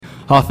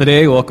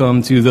Hafaday,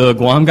 welcome to the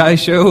Guam Guy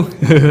Show.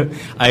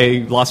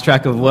 I lost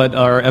track of what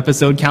our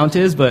episode count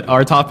is, but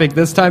our topic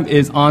this time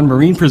is on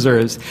marine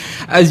preserves.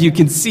 As you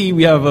can see,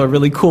 we have a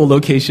really cool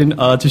location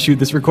to shoot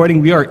this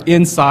recording. We are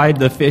inside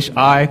the Fish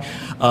Eye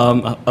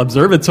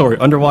observatory,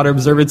 underwater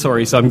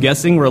observatory. So I'm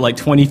guessing we're like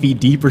 20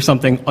 feet deep or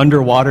something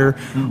underwater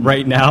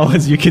right now,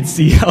 as you can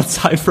see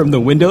outside from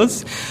the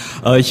windows.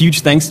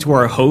 Huge thanks to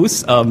our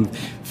hosts,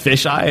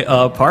 Fish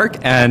Eye Park,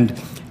 and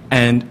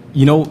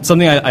you know,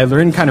 something I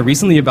learned kind of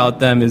recently about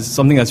them is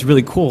something that's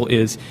really cool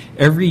is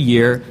every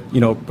year,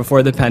 you know,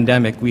 before the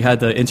pandemic, we had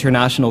the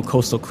International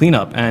Coastal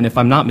Cleanup. And if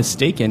I'm not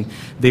mistaken,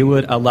 they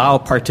would allow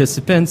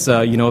participants,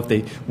 you know, if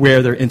they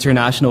wear their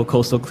International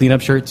Coastal Cleanup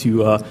shirt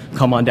to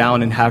come on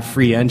down and have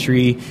free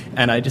entry.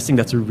 And I just think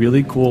that's a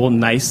really cool,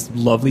 nice,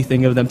 lovely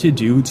thing of them to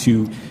do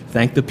to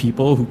thank the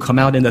people who come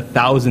out in the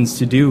thousands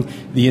to do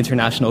the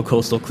International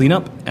Coastal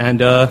Cleanup.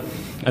 And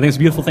I think it's a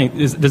beautiful thing.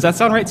 Does that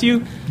sound right to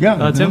you?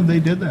 Yeah, Tim? They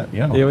did that.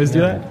 Yeah, they always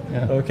do that.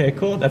 Yeah. Okay,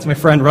 cool. That's my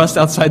friend Russ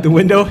outside the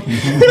window.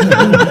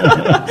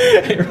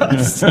 Hey,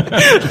 Russ.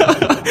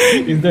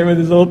 He's there with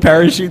his little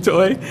parachute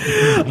toy.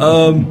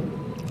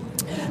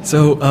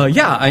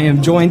 Yeah, I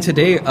am joined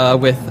today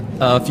with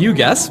a few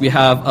guests. We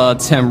have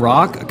Tim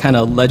Rock, a kind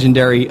of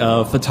legendary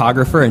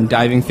photographer and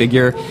diving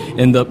figure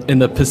in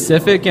the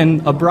Pacific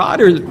and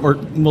abroad, or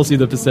mostly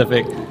the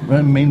Pacific.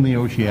 Mainly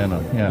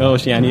Oceania. Yeah.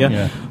 Oceania.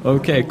 Yeah.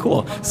 Okay,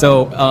 cool.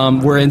 So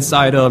we're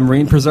inside a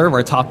marine preserve.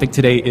 Our topic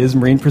today is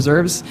marine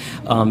preserves.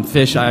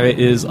 Fish Eye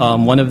is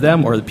one of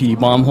them, or the PE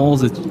bomb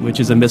holes,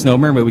 which is a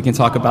misnomer, but we can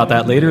talk about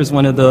that later, is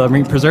one of the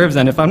marine preserves.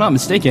 And if I'm not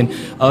mistaken,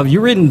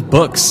 you've written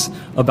books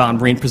about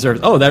marine preserves.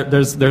 Oh,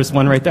 there's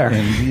one right there.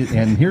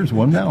 And here's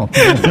one now.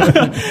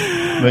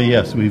 But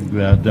yes, we've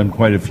done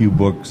quite a few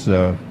books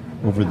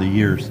over the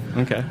years.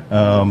 Okay.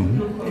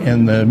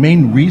 And the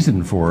main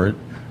reason for it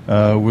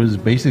was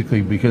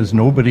basically because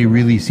nobody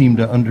really seemed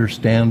to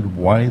understand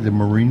why the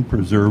marine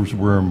preserves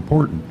were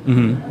important.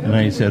 Mm-hmm. And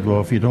I said,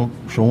 well, if you don't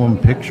show them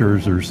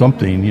pictures or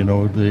something, you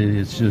know,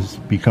 it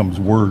just becomes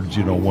words.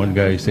 You know, one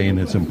guy saying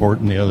it's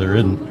important, the other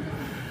isn't.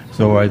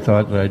 So I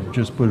thought I'd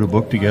just put a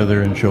book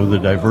together and show the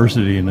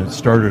diversity, and it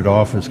started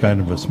off as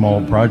kind of a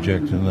small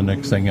project, and the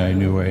next thing I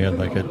knew I had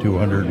like a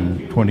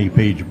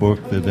 220-page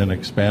book that then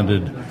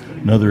expanded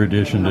another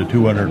edition to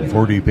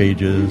 240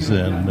 pages,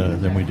 and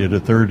then we did a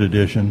third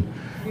edition.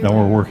 Now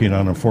we're working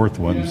on a fourth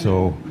one,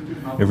 so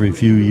every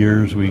few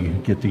years we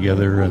get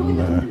together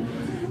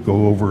and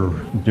go over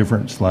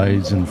different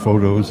slides and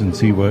photos and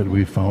see what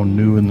we found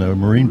new in the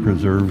marine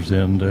preserves,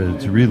 and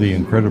it's really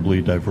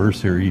incredibly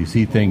diverse here. You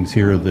see things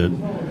here that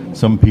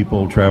some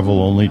people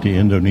travel only to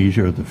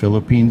Indonesia or the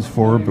Philippines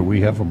for, but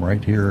we have them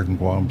right here in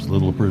Guam's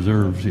little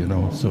preserves, you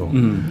know, so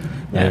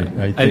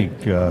I think...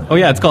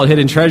 it's called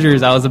Hidden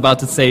Treasures. I was about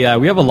to say,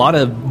 we have a lot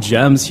of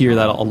gems here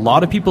that a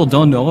lot of people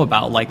don't know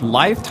about, like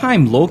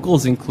lifetime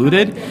locals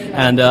included,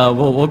 and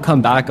we'll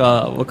come back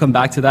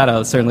to that. I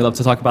would certainly love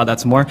to talk about that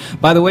some more.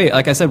 By the way,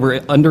 like I said,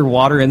 we're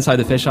underwater inside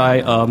the Fish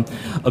Eye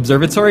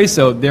Observatory,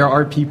 so there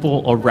are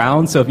people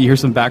around, so if you hear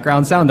some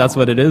background sound, that's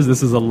what it is.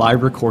 This is a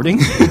live recording,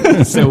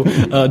 so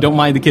don't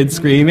mind the kids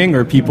screaming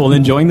or people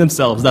enjoying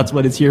themselves. That's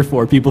what it's here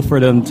for, people for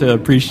them to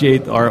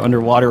appreciate our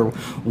underwater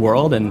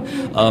world, and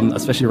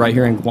especially right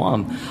here in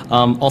Guam.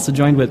 Also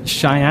joined with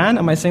Cheyenne,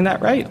 am I saying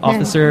that right? Yeah.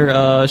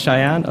 Officer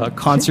Cheyenne, a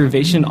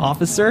conservation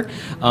officer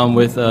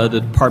with the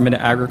Department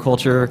of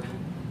Agriculture.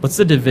 What's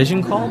the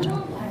division called?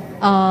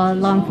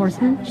 Law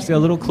enforcement. Just get a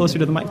little closer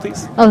to the mic,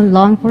 please. Oh,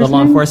 law enforcement. The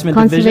law enforcement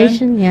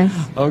conservation, division.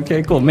 Yes.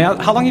 Okay, cool.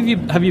 How long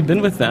have you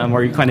been with them?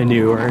 Or are you kind of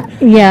new? Or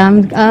yeah,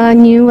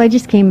 I'm new. I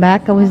just came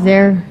back. I was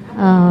there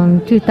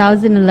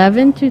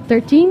 2011 to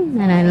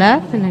 13, and I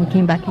left, and then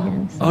came back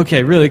again. So.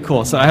 Okay, really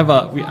cool. So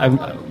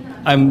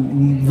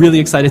I'm really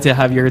excited to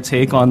have your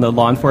take on the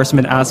law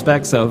enforcement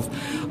aspects of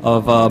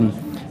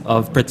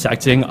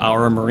protecting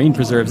our marine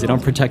preserves. They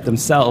don't protect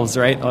themselves,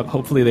 right?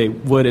 Hopefully they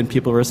would and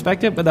people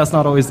respect it, but that's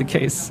not always the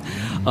case.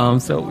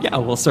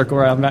 We'll circle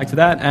around back to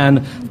that. And,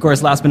 of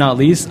course, last but not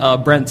least,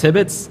 Brent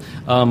Tibbetts,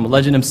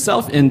 legend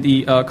himself in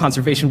the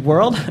conservation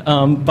world,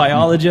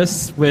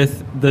 biologist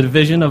with the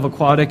Division of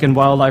Aquatic and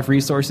Wildlife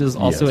Resources,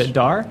 also at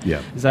DAR.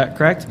 Yeah. Is that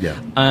correct? Yeah.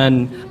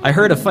 And I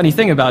heard a funny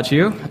thing about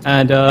you,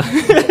 and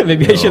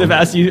maybe I should have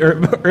asked you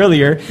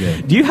earlier. Yeah.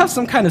 Do you have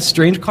some kind of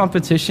strange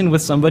competition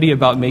with somebody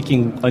about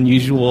making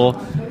unusual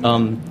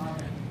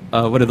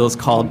what are those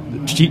called?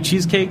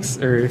 Cheesecakes?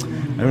 Or I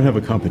don't have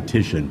a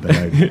competition, but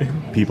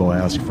people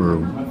ask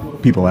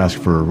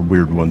for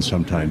weird ones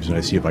sometimes, and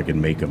I see if I can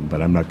make them.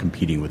 But I'm not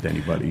competing with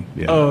anybody.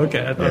 Yeah. Oh,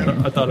 okay.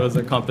 I thought it was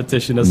a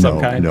competition of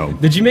some kind. No.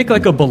 Did you make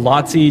like a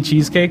Balazzi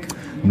cheesecake?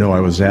 No,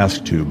 I was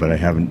asked to, but I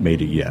haven't made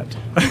it yet.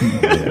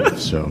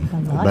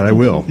 But I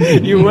will.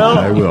 You will?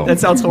 I will. That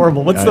sounds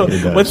horrible. What's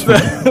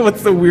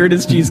the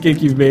weirdest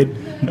cheesecake you've made?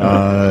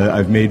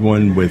 I've made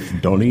one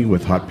with doni,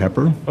 with hot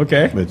pepper.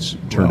 Okay. It's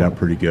turned out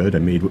pretty good. I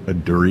made a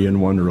durian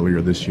one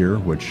earlier this year,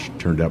 which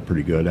turned out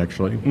pretty good,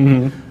 actually.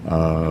 Mm-hmm.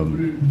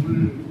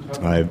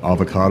 I have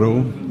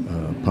avocado,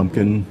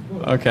 pumpkin,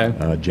 Okay.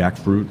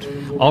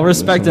 Jackfruit. All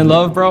respect and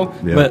love, bro.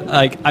 Yeah. But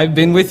like, I've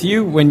been with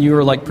you when you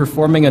were like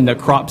performing a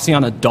necropsy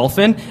on a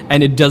dolphin,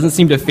 and it doesn't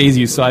seem to faze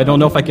you. So I don't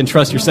know if I can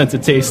trust your sense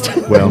of taste.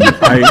 Well,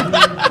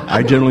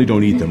 I generally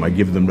don't eat them. I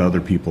give them to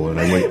other people, and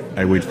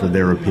I wait for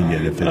their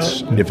opinion if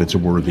it's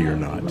worthy or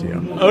not.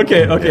 Yeah.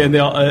 Okay. And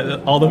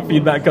all the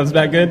feedback comes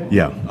back good.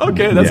 Yeah.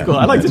 Okay, that's cool.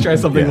 I'd like to try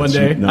something one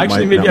day.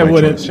 Actually, maybe I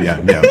wouldn't. Choice.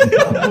 Yeah.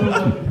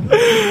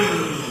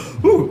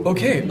 Ooh,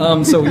 okay.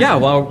 So yeah,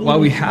 while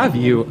we have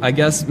you, I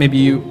guess maybe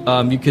you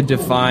could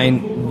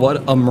define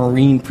what a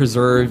marine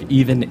preserve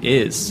even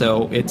is.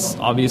 So it's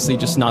obviously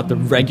just not the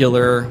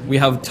regular. We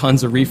have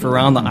tons of reef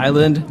around the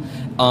island.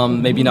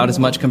 Maybe not as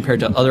much compared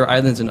to other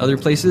islands and other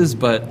places,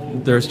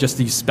 but there's just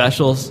these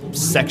special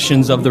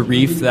sections of the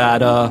reef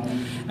that,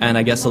 and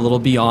I guess a little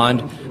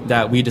beyond,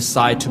 that we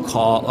decide to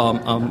call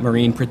a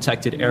marine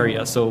protected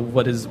area. So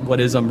what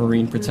is a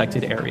marine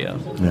protected area?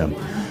 Yeah.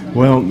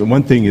 Well, the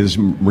one thing is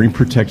marine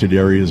protected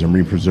areas and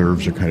marine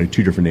preserves are kind of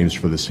two different names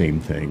for the same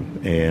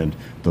thing. And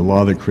the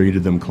law that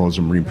created them calls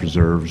them marine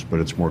preserves, but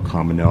it's more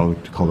common now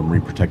to call them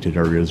marine protected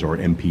areas or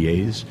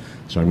MPAs.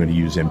 So I'm going to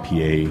use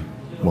MPA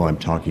while I'm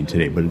talking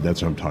today, but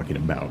that's what I'm talking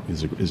about,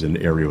 is an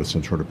area with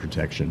some sort of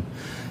protection.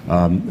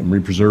 A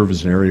marine preserve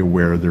is an area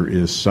where there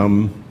is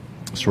some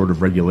sort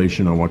of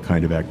regulation on what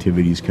kind of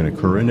activities can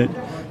occur in it.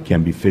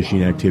 Can be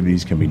fishing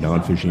activities, can be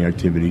non-fishing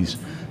activities.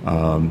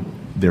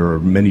 There are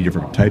many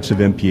different types of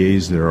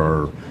MPAs. There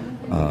are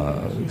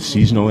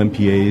seasonal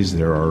MPAs.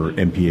 There are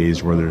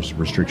MPAs where there's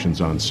restrictions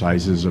on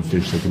sizes of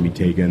fish that can be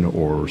taken,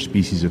 or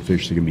species of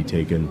fish that can be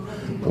taken,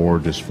 or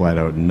just flat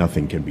out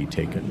nothing can be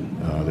taken.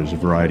 There's a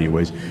variety of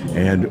ways.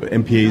 And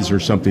MPAs are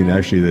something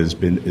actually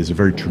that is a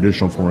very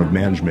traditional form of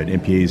management.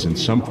 MPAs in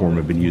some form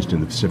have been used in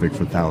the Pacific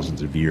for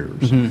thousands of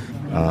years.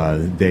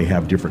 Mm-hmm. They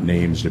have different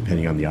names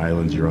depending on the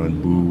islands you're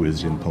on. Boo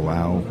is in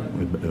Palau.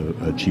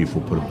 A chief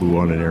will put a boo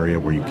on an area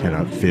where you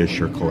cannot fish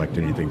or collect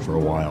anything for a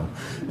while.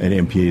 And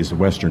MPA is the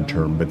Western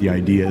term, but the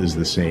idea is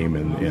the same,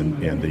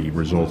 and the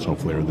results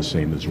hopefully are the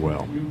same as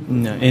well.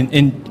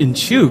 In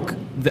Chuk,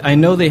 I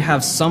know they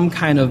have some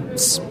kind of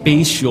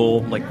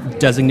spatial, like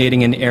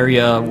designating an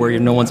area where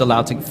no one's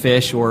allowed to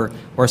fish, or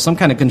some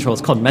kind of control.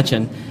 It's called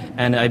Mechen,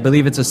 and I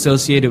believe it's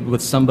associated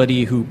with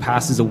somebody who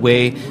passes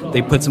away.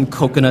 They put some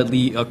coconut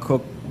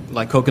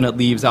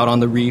leaves out on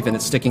the reef, and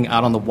it's sticking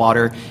out on the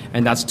water,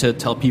 and that's to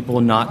tell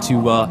people not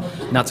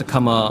to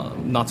come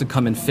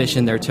and fish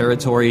in their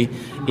territory.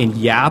 In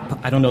Yap,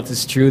 I don't know if this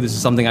is true. This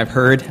is something I've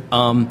heard. Vic,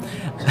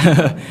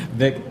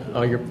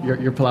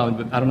 you're Palauan,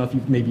 but I don't know if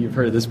you've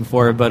heard of this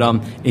before. But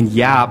in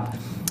Yap,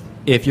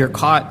 if you're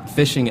caught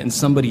fishing in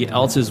somebody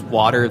else's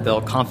water,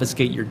 they'll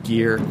confiscate your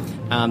gear.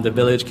 The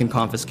village can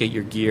confiscate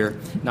your gear,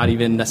 not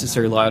even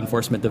necessarily law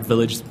enforcement, the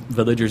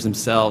villagers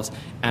themselves.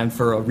 And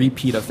for a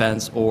repeat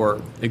offense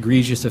or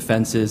egregious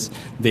offenses,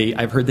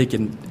 I've heard they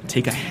can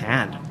take a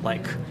hand.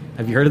 Like,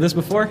 have you heard of this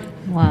before?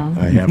 Wow.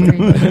 I haven't.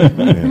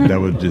 Yeah, that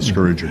would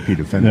discourage repeat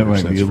offenders. That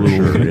might be that's a for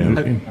little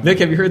sure. Yeah. Vic,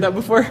 have you heard that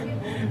before?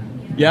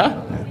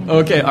 Yeah?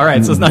 Okay, all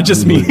right, so it's not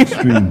just me.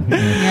 Extreme.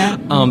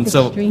 Yeah.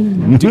 So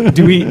extreme.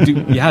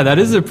 yeah, that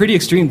is a pretty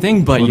extreme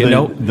thing, but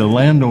the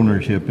land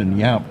ownership in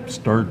Yap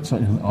starts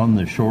on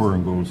the shore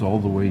and goes all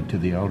the way to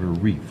the outer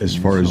reef. As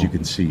far as you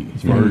can see.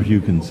 As far as you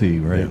can see,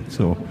 right? Yeah.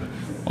 So,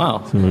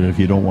 wow. so if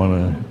you don't want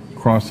to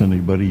cross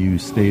anybody, you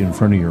stay in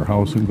front of your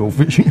house and go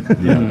fishing.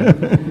 Yeah.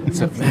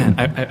 So man,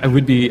 I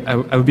would be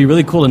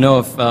really cool to know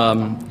if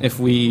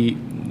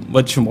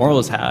what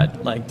Chamorros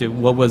had, like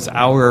what was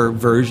our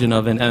version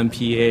of an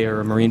MPA or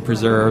a marine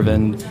preserve,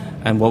 and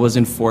what was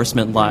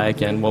enforcement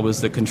like, and what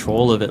was the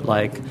control of it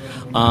like.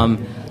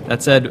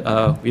 That said,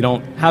 we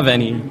don't have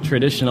any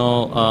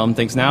traditional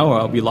things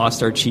now. We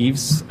lost our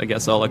chiefs, I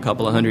guess, a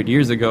couple of hundred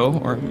years ago,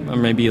 or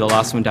maybe the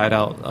last one died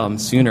out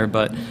sooner.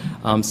 But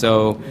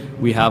so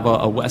we have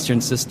a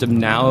Western system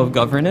now of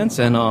governance,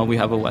 and we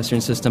have a Western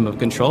system of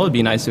control. It'd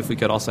be nice if we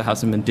could also have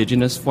some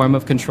indigenous form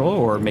of control,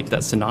 or make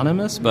that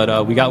synonymous.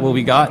 But we got what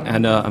we got,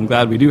 and I'm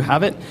glad we do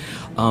have it.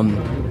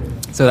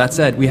 So that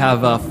said, we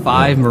have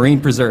 5 marine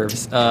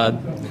preserves. All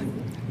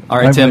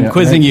right, Tim,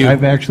 quizzing you.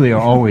 I've actually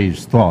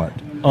always thought.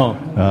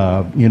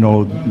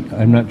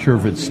 I'm not sure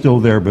if it's still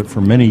there, but for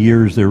many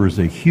years there was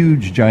a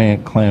huge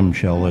giant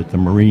clamshell at the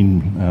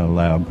Marine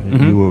Lab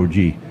at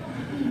UOG.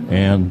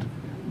 And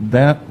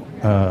that,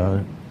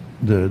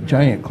 the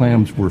giant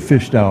clams were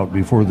fished out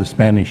before the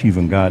Spanish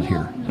even got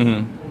here.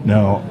 Mm-hmm.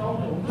 Now,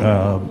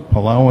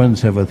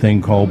 Palauans have a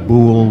thing called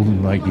bull,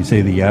 like you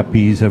say, the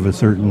Yapese have a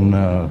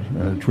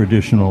certain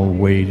traditional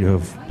way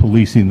of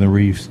policing the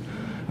reefs.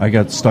 I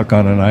got stuck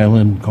on an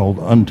island called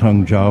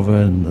Untung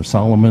Java in the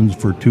Solomons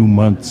for 2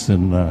 months,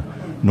 and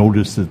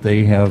noticed that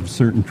they have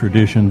certain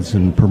traditions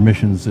and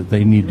permissions that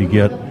they need to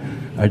get.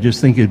 I just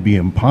think it'd be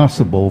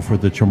impossible for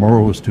the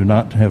Chamorros to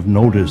not have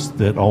noticed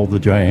that all the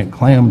giant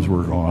clams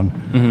were gone,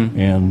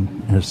 and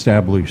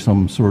establish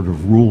some sort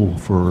of rule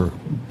for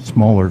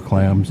smaller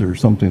clams or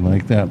something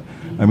like that.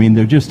 I mean,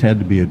 there just had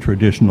to be a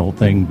traditional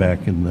thing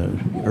back in the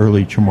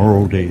early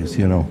Chamorro days,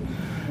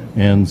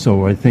 And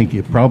so I think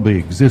it probably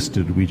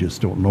existed, we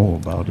just don't know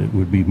about it,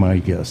 would be my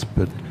guess.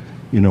 But,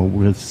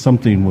 if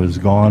something was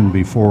gone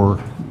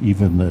before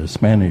even the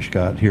Spanish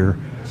got here,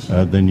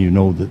 then you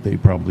know that they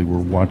probably were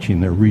watching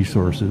their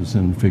resources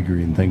and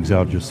figuring things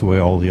out just the way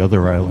all the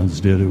other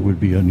islands did. It would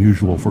be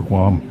unusual for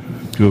Guam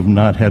to have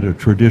not had a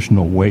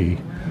traditional way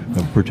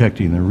of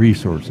protecting their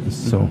resources.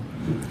 So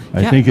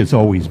I think it's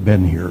always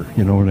been here,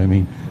 you know what I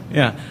mean?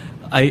 Yeah.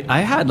 I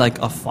had like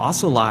a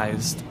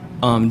fossilized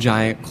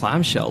giant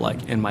clamshell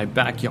like in my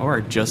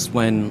backyard just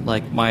when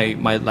like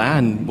my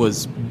land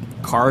was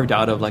carved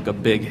out of like a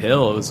big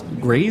hill. It was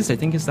grazed, I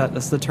think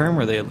that's the term,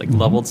 where they like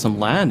leveled some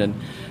land, and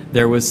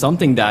there was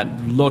something that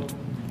looked,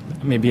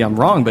 maybe I'm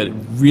wrong, but it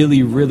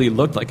really, really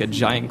looked like a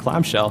giant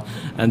clamshell.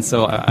 And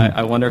so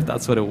I wonder if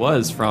that's what it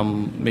was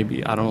from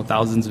maybe, I don't know,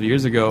 thousands of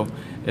years ago,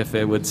 if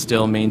it would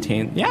still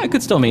maintain, it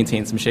could still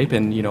maintain some shape.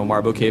 In,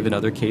 Marble Cave and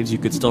other caves, you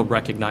could still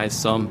recognize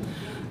some,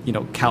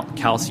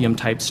 calcium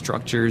type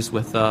structures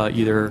with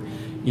either,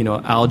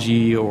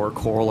 algae or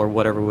coral or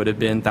whatever would have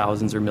been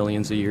thousands or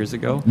millions of years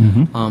ago.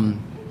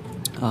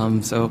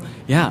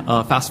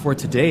 Fast forward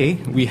today,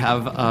 we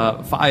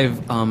have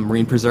 5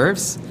 marine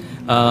preserves.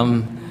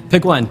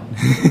 Pick one.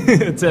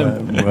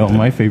 Tim. Well,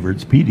 my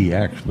favorite's Petey,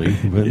 actually.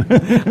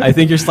 But I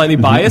think you're slightly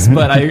biased,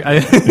 but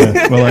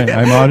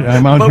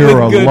I'm out here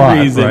a lot,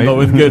 right? But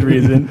with good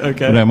reason.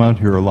 Okay. But I'm out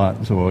here a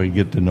lot, so I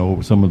get to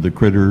know some of the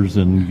critters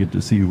and get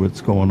to see what's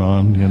going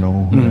on,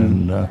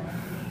 and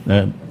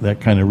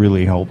that kind of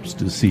really helps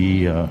to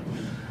see.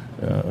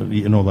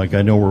 Like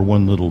I know where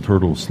one little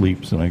turtle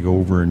sleeps, and I go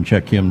over and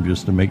check him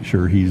just to make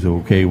sure he's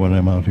okay when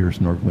I'm out here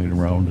snorkeling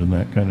around and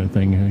that kind of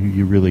thing.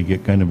 You really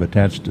get kind of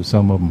attached to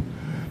some of them.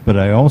 But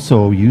I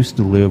also used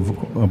to live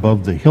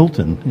above the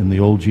Hilton in the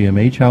old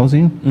GMH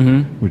housing,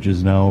 which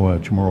is now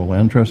Chamorro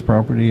Land Trust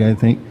property, I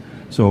think.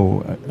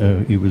 So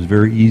it was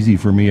very easy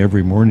for me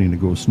every morning to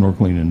go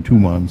snorkeling in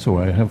Tumon. So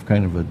I have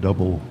kind of a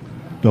double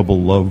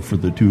love for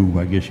the two,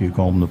 I guess you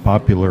call them the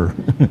popular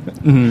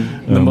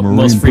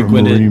most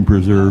frequented marine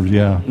preserves,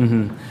 yeah.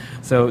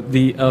 So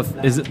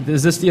is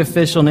this the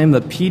official name,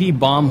 the Petey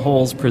Bomb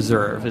Holes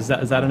Preserve? Is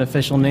that an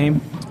official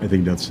name? I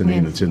think that's the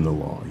name that's in the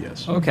law,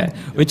 yes. Okay,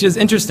 which is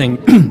interesting.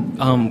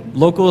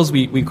 Locals,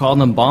 we call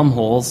them bomb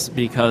holes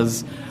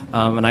because,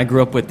 and I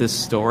grew up with this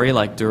story,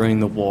 like during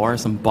the war,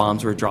 some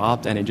bombs were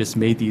dropped and it just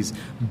made these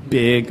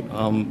big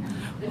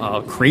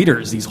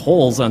craters, these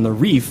holes on the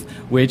reef,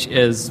 which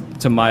is,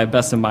 to my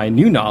best of my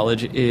new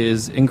knowledge,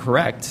 is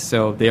incorrect.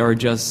 So they're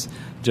just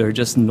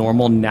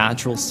normal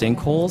natural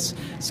sinkholes.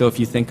 So if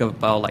you think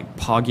about like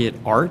Poggett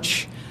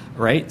Arch,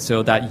 right?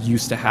 So that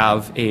used to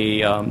have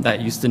that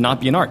used to not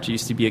be an arch. It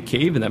used to be a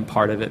cave, and then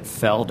part of it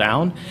fell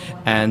down.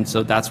 And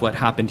so that's what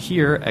happened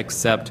here,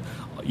 except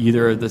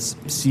either the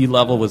sea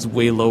level was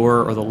way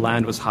lower or the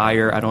land was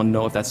higher. I don't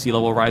know if that's sea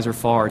level rise or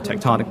fall or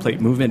tectonic plate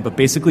movement, but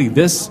basically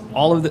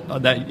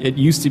that it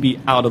used to be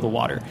out of the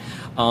water.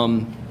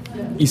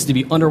 It used to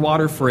be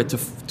underwater for it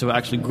to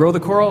actually grow the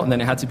coral, and then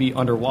it had to be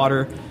out of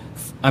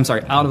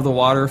the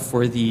water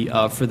for the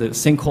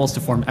sinkholes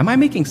to form. Am I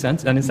making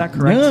sense? And is that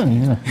correct?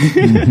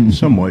 Yeah.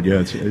 Somewhat,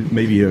 yeah.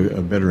 Maybe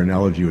a better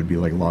analogy would be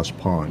like Lost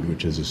Pond,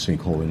 which is a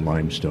sinkhole in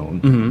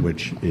limestone,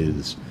 which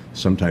is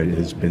sometimes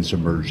has been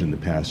submerged in the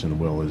past and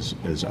well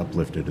as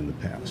uplifted in the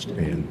past,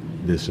 and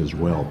this as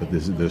well. But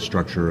the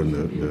structure and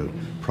the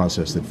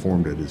process that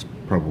formed it is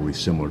probably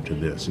similar to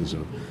this, is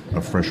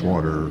a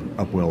freshwater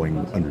upwelling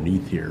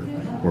underneath here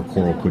where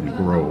coral couldn't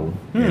grow,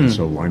 and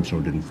so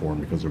limestone didn't form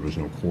because there was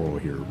no coral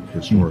here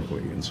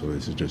historically, and so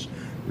this has just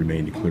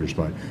remained a clear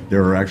spot.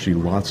 There are actually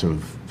lots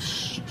of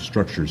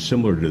structures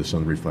similar to this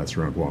on the reef flats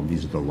around Guam.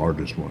 These are the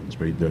largest ones,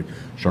 but the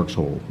Shark's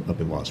Hole up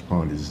at Lost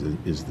Pond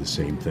is the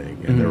same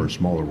thing, and there are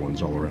smaller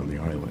ones all around the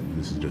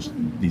island.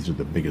 These are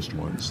the biggest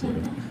ones,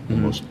 the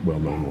most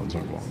well-known ones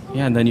on Guam.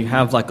 Yeah, and then you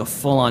have like a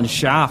full-on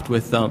shaft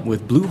with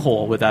blue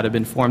hole. Would that have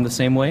been formed the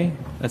same way?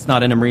 That's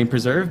not in a marine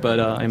preserve, but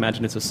I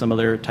imagine it's a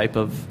similar type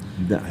of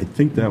I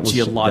think that was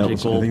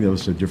geological. I think that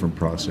was a different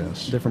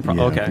process.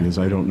 Okay. Because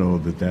I don't know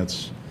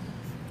that's.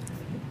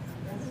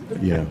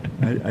 Yeah,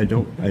 I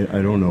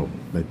don't know,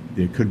 but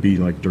it could be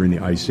like during the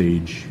Ice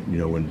Age,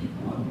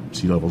 when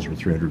sea levels were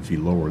 300 feet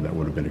lower, that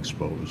would have been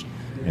exposed,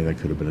 and that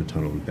could have been a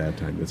tunnel at that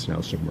time that's now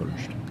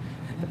submerged.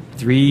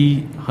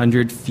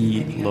 300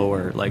 feet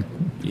lower, like,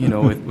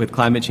 with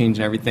climate change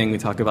and everything, we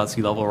talk about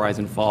sea level rise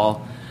and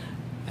fall,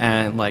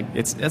 and like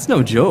that's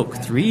no joke.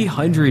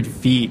 300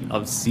 feet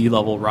of sea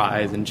level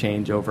rise and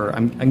change over,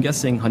 I'm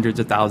guessing hundreds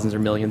of thousands or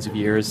millions of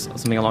years,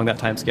 something along that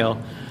time scale.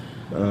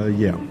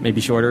 Yeah, maybe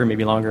shorter,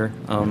 maybe longer,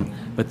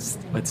 but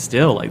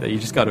still, like that, you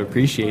just got to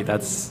appreciate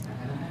that's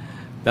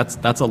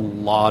a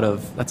lot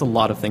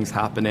of things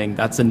happening.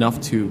 That's enough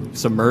to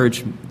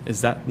submerge. Is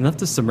that enough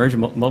to submerge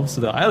most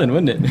of the island?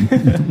 Wouldn't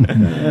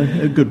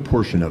it? A good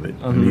portion of it.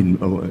 I mean,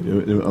 a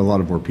lot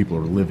of where people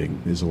are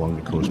living is along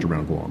the coast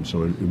around Guam,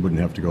 so it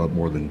wouldn't have to go up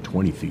more than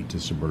 20 feet to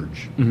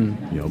submerge,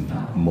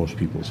 most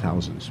people's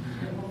houses.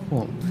 Cool.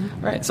 All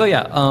right. So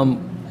yeah.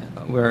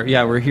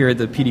 we're here at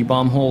the PD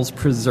Baumholz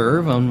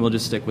Preserve, and we'll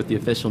just stick with the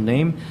official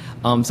name.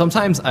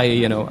 Sometimes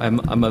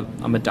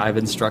I'm a dive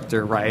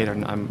instructor, right,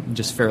 and I'm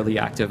just fairly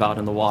active out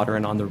in the water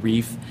and on the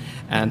reef,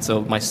 and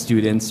so my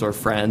students or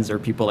friends or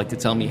people like to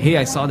tell me, hey,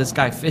 I saw this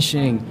guy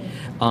fishing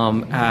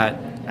at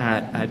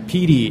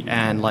PD,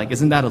 and like,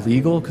 isn't that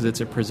illegal because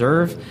it's a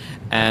preserve?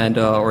 And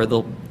or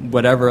they'll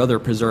whatever other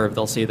preserve,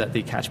 they'll say that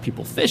they catch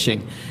people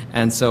fishing,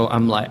 and so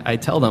I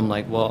tell them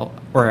like, well,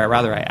 or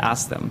rather I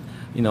ask them,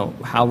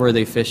 how were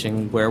they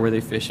fishing, where were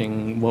they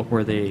fishing, what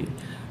were they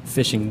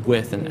fishing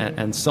with,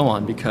 and so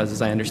on, because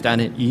as I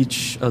understand it,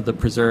 each of the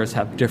preserves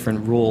have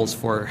different rules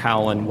for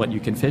how and what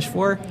you can fish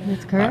for.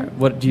 That's correct.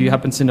 What do you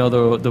happen to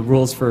know the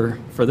rules for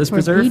this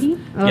preserve? PD?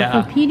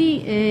 Yeah. For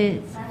PD,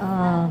 it's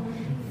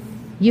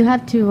you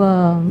have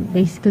to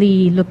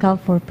basically look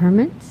out for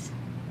permits.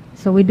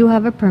 So we do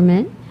have a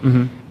permit,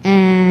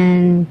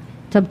 and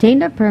to obtain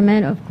that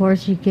permit, of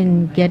course, you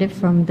can get it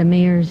from the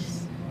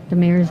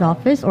mayor's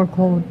office or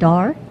call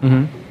DAR.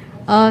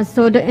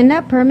 So in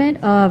that permit,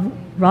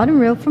 rod and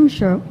reel from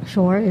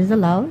shore is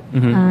allowed,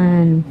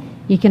 and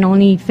you can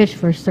only fish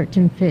for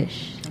certain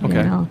fish.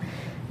 Okay.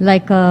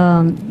 Like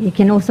you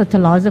can also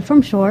talaza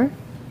from shore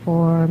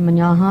for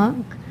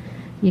manahawk.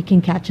 You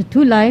can catch a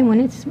tulay when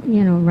it's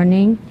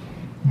running.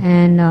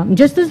 And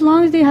just as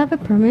long as we have a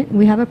permit,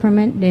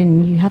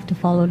 then you have to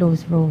follow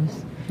those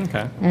rules.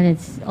 Okay. And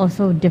it's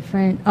also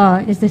different.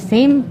 It's the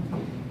same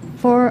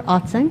for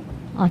Otseng.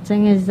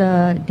 Otseng is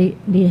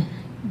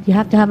you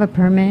have to have a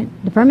permit.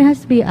 The permit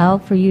has to be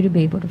out for you to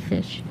be able to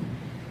fish.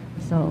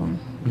 So,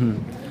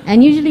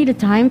 and usually the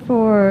time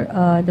for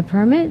the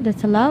permit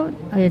that's allowed,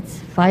 it's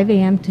 5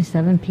 a.m. to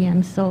 7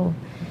 p.m. So.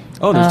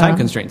 Oh, there's time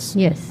constraints.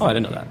 Yes. Oh, I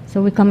didn't know that.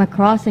 So we come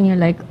across and you're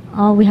like,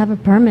 oh, we have a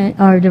permit,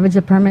 or there was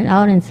a permit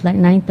out, and it's like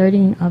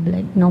 9:30. I'll be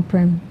like, no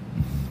perm.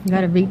 You got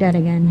to read that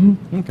again.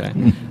 Okay.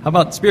 How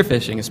about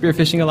spearfishing? Is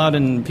spearfishing allowed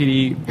in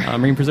PD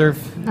Marine Preserve?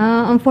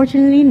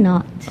 Unfortunately,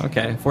 not.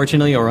 Okay.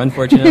 Fortunately or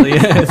unfortunately,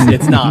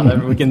 it's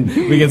not. We can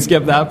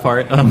skip that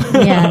part.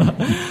 Yeah.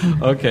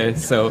 Okay.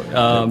 So,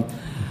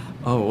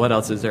 what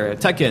else is there?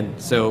 Tech-in.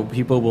 So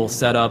people will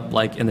set up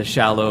like in the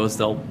shallows.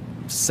 They'll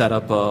set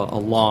up a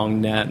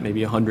long net,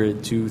 maybe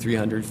 100 to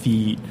 300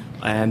 feet,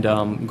 and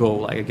go,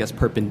 like, I guess,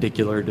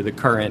 perpendicular to the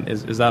current.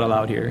 Is that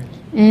allowed here?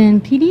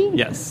 In PD?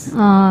 Yes.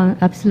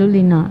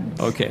 Absolutely not.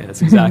 Okay,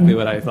 that's exactly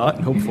what I thought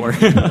and hoped for.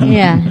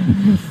 Yeah.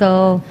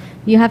 So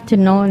you have to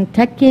know in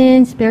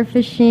Tekken,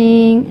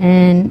 spearfishing,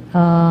 and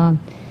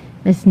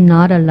it's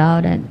not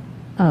allowed at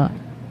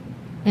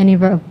any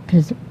of our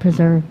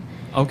preserve.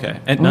 Okay,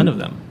 and none of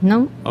them?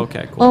 No.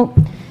 Okay, cool. Oh,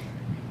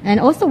 and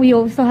also we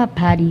also have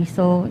paddy.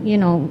 So,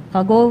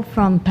 I'll go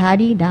from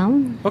paddy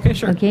down. Okay,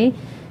 sure. Okay.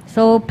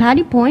 So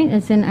Paddy Point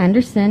is in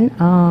Anderson.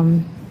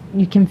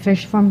 You can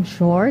fish from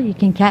shore. You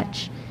can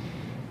catch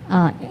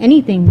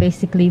anything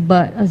basically,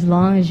 but as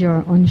long as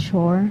you're on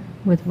shore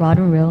with rod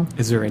and reel.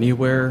 Is there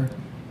anywhere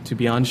to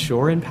be on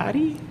shore in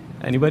Paddy?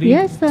 Anybody?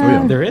 Yes.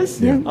 There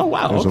is? Yeah. Oh,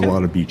 wow. There's okay. a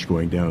lot of beach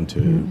going down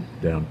to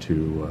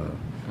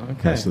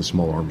past the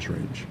small arms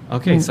range.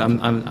 Okay, so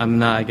I'm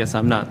not. I guess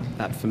I'm not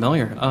that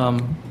familiar.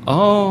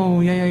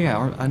 Oh,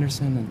 yeah. I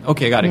understand that.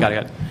 Okay, got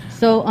it.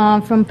 So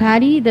from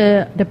Paddy,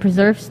 the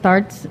preserve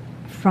starts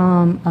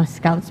from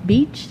Scouts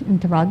Beach in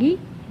Taragi.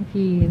 If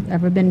you've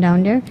ever been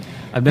down there.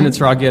 I've been to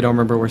Taragi. I don't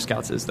remember where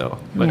Scouts is though.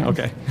 But Yes.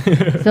 okay.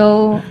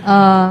 So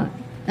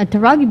at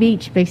Taragi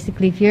Beach,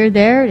 basically, if you're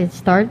there, it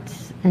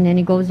starts and then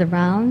it goes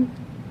around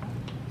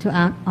to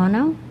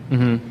Anao.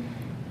 Mm-hmm.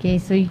 Okay,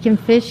 so you can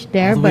fish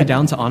there. All the way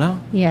down to Anao?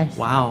 Yes.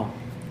 Wow.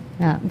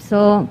 Yeah.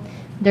 So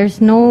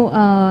there's no,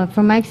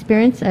 from my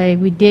experience,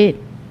 we did,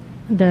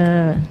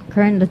 the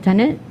current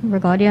lieutenant,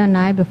 Regalia, and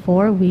I,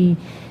 before, we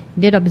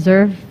did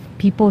observe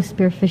people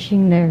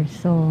spearfishing there.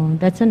 So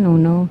that's a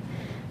no-no.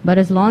 But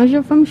as long as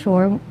you're from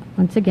shore,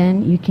 once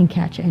again, you can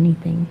catch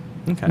anything.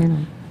 Okay.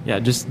 Yeah,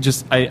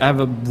 just I have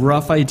a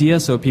rough idea,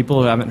 so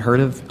people who haven't heard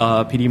of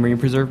PD Marine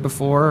Preserve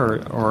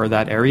before or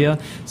that area.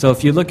 So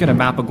if you look at a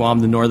map of Guam,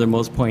 the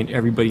northernmost point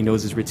everybody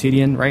knows is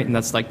Ritidian, right? And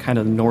that's like kind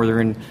of the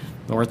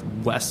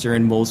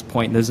northwesternmost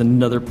point. There's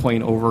another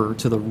point over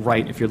to the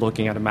right if you're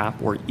looking at a map,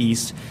 or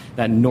east.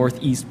 That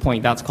northeast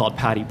point, that's called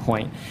Paddy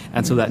Point.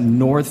 And so that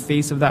north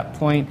face of that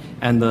point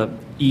and the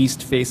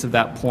east face of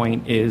that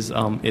point is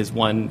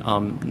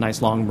one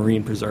nice long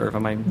marine preserve.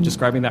 Am I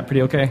describing that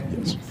pretty okay?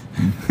 Yes.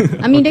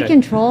 I mean, Okay. they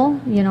control,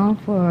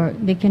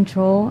 they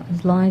control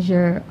as long as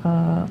you're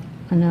on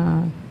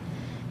a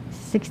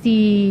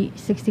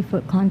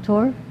 60-foot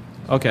contour.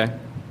 Okay.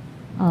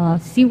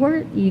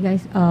 Seaward, you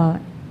guys,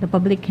 the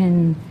public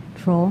can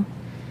troll.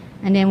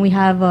 And then we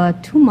have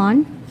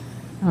Tuman.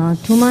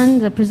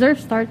 Tuman, the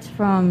preserve starts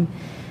from,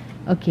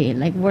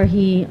 like where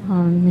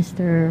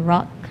Mr.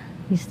 Rock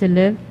used to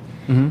live.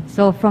 Mm-hmm.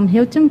 So from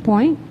Hilton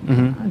Point,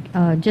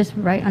 Mm-hmm. just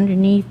right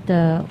underneath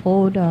the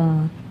old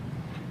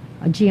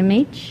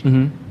GMH,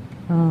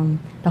 Mm-hmm.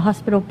 the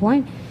hospital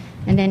point,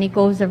 and then it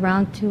goes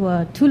around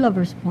to Two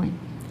Lovers Point.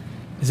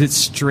 Is it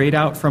straight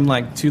out from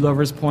like Two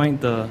Lovers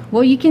Point?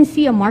 Well, you can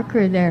see a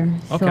marker there.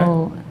 Okay.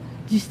 So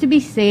just to be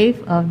safe,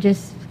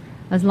 just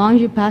as long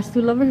as you pass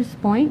through Lover's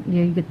Point,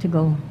 you're good to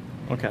go.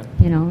 Okay.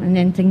 And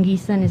then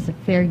Tengisan is a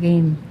fair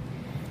game.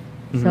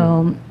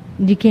 So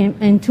you can,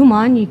 in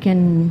Tuman, you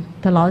can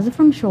talaza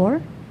from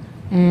shore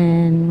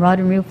and rod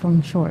and reel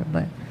from shore,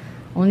 but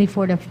only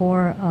for the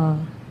 4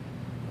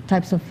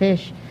 types of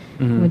fish,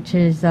 which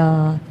is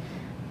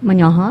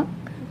manyahak,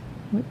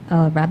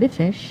 rabbit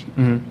fish,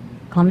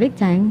 convict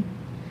tang,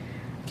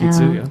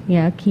 Kitsu,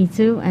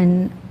 kitsu,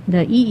 and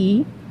the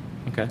ee,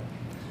 Okay.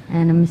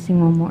 and I'm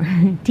missing one more,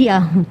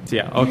 tia,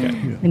 Yeah, okay.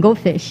 the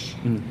goldfish.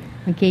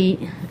 Okay,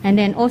 and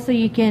then also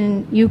you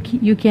can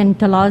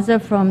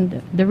talaza from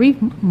the reef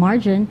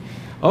margin.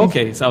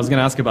 Okay, so I was going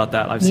to ask about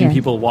that. I've seen Yes.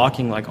 people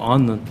walking like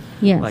on the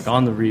Yes.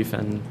 on the reef,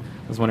 and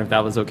I was wondering if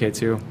that was okay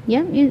too.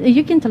 Yeah,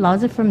 you can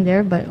talaza from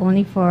there, but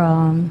only for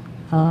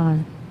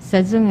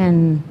sezung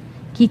and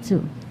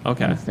kitsu.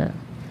 Okay. That's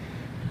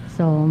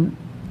so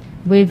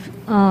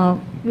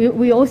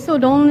we also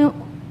don't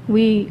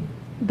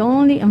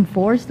only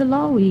enforce the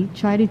law. We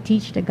try to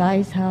teach the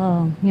guys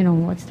how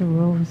what's the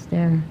rules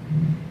there.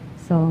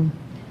 So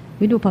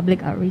we do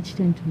public outreach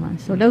to Intuman.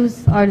 So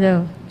those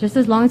are just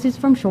as long as it's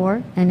from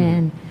shore, and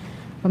then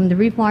from the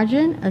reef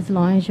margin, as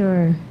long as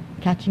you're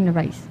catching the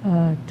right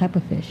type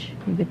of fish,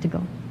 you're good to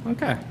go.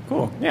 Okay,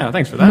 cool. Yeah,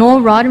 thanks for that. No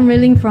rod and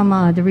reeling from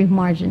the reef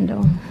margin,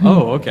 though.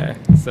 Oh, okay.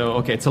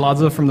 So,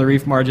 talaza from the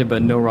reef margin,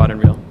 but no rod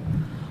and reel.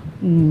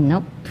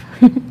 Nope.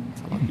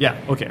 Yeah,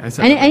 okay. I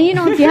said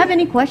And if you have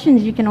any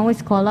questions, you can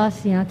always call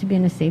us, to be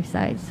on the safe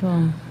side.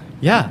 So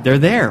yeah, they're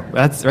there.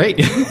 That's right.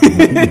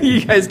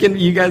 you guys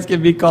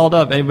can be called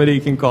up. Anybody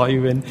can call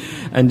you in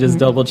and just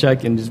double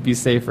check and just be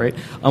safe, right?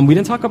 We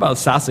didn't talk about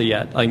SASA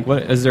yet. Like,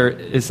 what is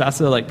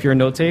SASA like pure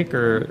no take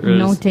or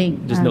no is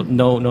take? Just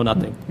no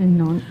nothing.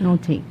 No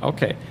take.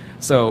 Okay.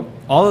 So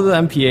all of the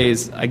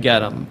MPAs, I get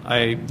them.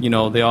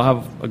 They all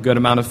have a good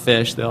amount of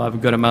fish. They all have a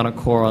good amount of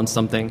coral on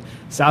something.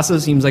 SASA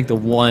seems like the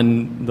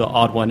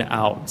odd one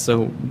out.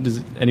 So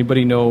does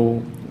anybody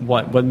know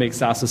what makes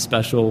SASA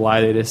special?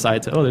 Why they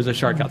decide to? Oh, there's a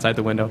shark outside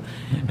the window.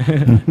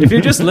 If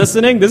you're just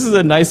listening, this is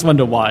a nice one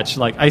to watch.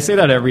 Like I say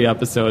that every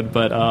episode,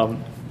 but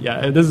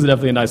yeah, this is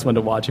definitely a nice one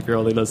to watch if you're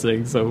only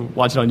listening. So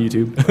watch it on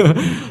YouTube.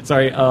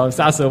 Sorry,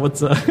 SASA.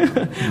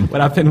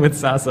 What happened with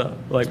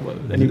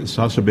SASA?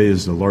 Sasa Bay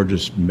is the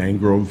largest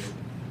mangrove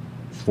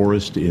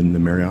forest in the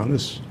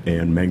Marianas,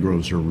 and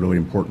mangroves are really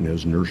important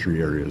as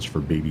nursery areas for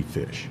baby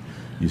fish.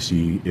 You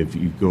see, if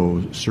you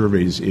go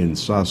surveys in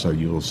Sasa,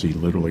 you will see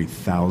literally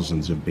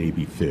thousands of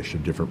baby fish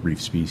of different reef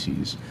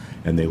species.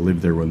 And they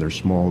live there when they're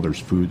small. There's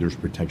food, there's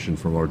protection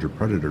from larger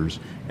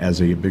predators. As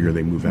they get bigger,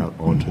 they move out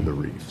onto the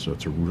reef. So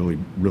it's a really,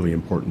 really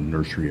important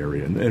nursery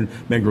area. And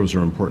mangroves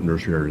are important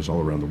nursery areas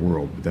all around the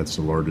world, but that's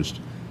the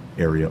largest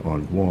area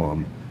on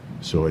Guam.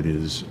 So it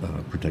is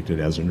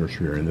protected as a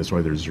nursery area, and that's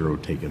why there's zero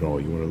take at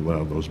all. You want to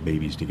allow those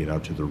babies to get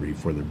out to the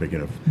reef where they're big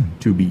enough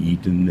to be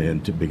eaten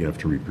and big enough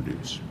to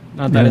reproduce.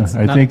 I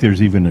think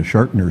there's even a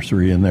shark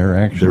nursery in there,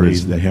 actually. There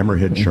is the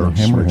hammerhead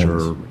sharks, which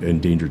are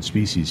endangered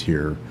species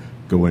here,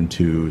 go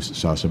into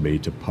Sasa Bay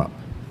to pup.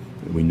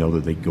 We know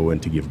that they go in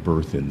to give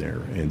birth in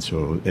there. And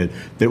so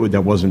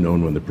that wasn't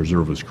known when the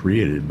preserve was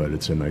created, but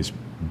it's a nice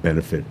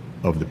benefit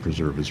of the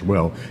preserve as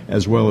well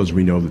as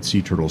we know that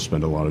sea turtles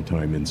spend a lot of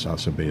time in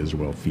Sasa Bay as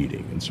well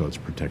feeding. And so it's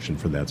protection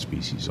for that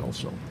species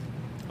also.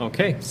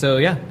 Okay, so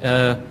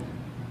yeah,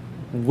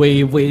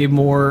 way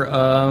more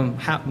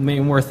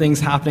more things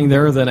happening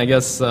there than I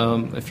guess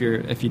if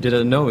you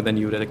didn't know, then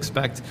you would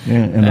expect. Yeah,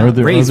 and are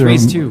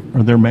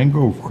there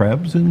mangrove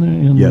crabs in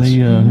the? Yes.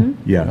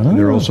 Yeah, and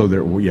they're also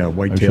there. Yeah,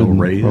 white-tailed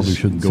rays probably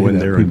shouldn't go in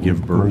there and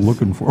give birth. We're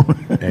looking for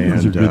them. And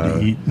those are good to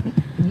eat.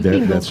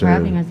 That's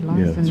crabbing as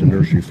long as it's a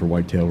nursery for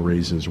white-tailed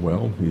rays as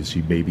well. You see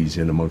babies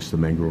in amongst the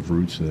mangrove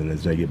roots, and then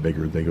as they get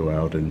bigger, they go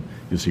out, and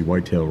you'll see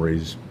white-tailed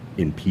rays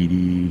in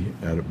PD,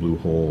 out at Blue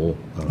Hole,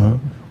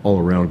 all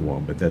around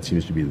Guam. But that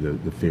seems to be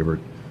the favorite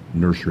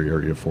nursery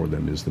area for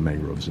them is the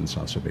mangroves in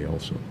Sasa Bay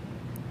also.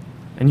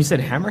 And you said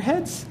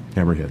hammerheads?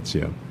 Hammerheads,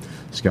 yeah.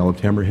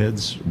 Scalloped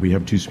hammerheads. We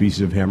have 2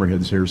 species of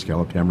hammerheads here.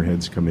 Scalloped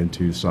hammerheads come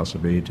into Sasa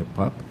Bay to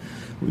pup.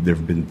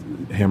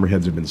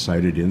 Hammerheads have been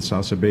sighted in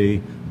Sasa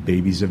Bay.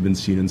 Babies have been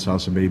seen in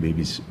Sasa Bay.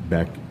 Babies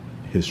back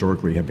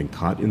historically have been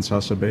caught in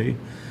Sasa Bay.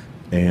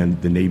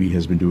 And the Navy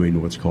has been doing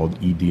what's called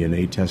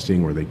eDNA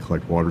testing, where they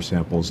collect water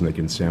samples and they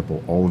can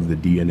sample all of the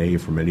DNA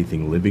from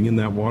anything living in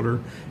that water.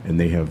 And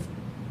they have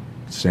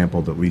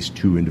sampled at least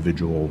 2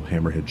 individual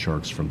hammerhead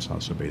sharks from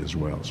Sasa Bay as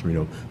well. So we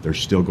know they're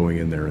still going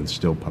in there and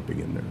still pupping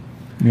in there.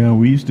 Yeah,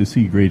 we used to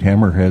see great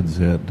hammerheads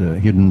at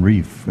Hidden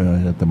Reef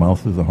at the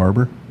mouth of the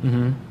harbor.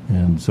 Mm-hmm.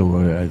 And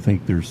so I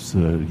think there's,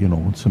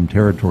 some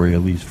territory,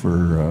 at least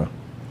for...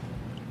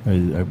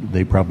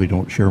 they probably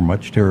don't share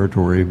much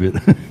territory, but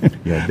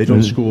yeah, they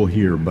don't school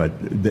here. But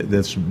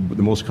that's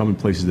the most common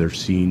places they're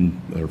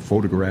seen or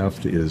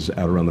photographed is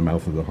out around the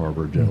mouth of the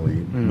harbor,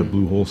 generally the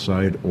Blue Hole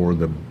side or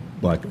the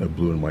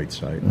blue and white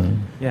site.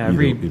 Yeah,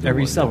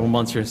 every several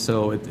months or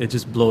so, it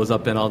just blows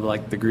up in all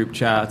the group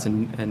chats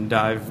and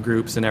dive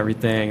groups and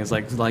everything. It's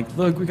like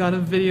look, we got a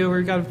video,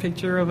 we got a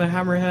picture of a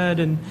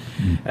hammerhead,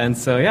 and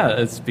so yeah,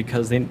 it's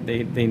because they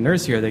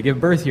nurse here, they give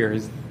birth here.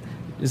 Is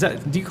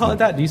that, do you call it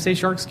that? Do you say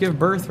sharks give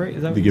birth, right?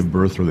 Is that They give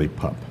birth or they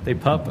pup. They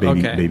pup.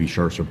 Baby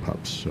sharks are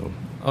pups. So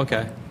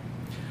okay.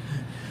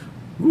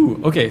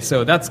 Ooh, okay,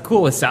 so that's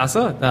cool with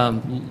SASA.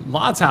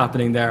 Lots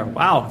happening there.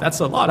 Wow,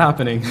 that's a lot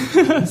happening.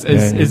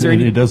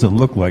 It doesn't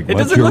look like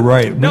much. You're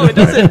right. No, it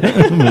doesn't.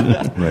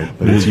 Right,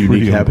 but it's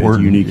unique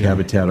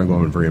habitat on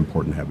Guam, and very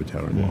important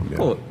habitat on Guam. Yeah.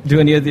 Cool. Do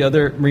any of the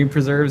other marine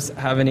preserves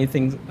have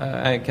anything,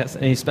 I guess,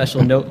 any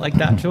special note like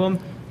that to them?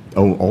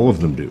 Oh, all of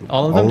them do.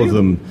 All of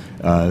them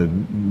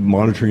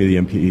monitoring of the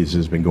MPAs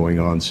has been going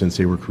on since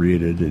they were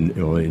created in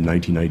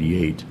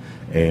 1998.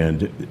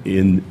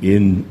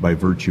 And by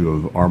virtue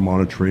of our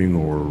monitoring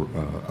or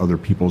other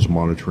people's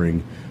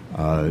monitoring,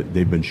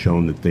 they've been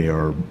shown that they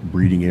are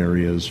breeding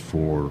areas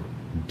for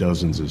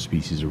dozens of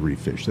species of reef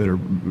fish that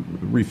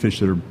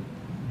are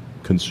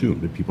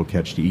consumed, that people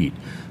catch to eat.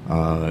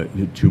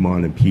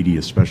 Tumon and Pedi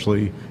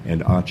especially,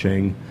 and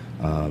Acheng.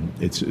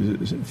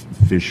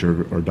 Fish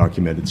are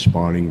documented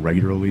spawning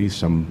regularly.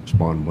 Some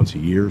spawn once a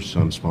year,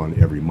 some spawn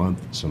every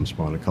month, some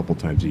spawn a couple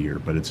times a year.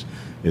 But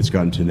it's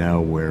gotten to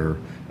now where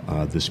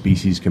the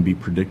species can be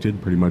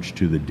predicted pretty much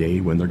to the day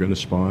when they're going to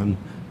spawn,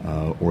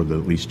 or at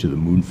least to the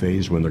moon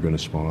phase when they're going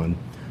to spawn.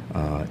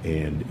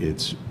 And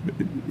it's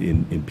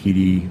in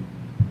Pedi,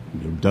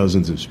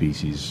 dozens of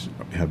species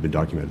have been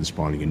documented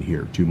spawning in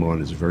here.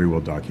 Tumon is very well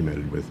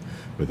documented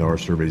with our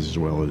surveys, as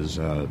well as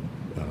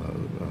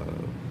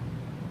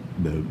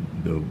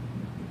the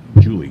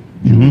Julie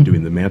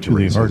doing the manta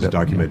rays is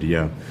documented.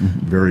 Yeah,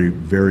 very,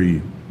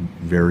 very,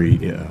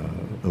 very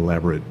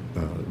elaborate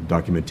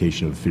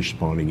documentation of fish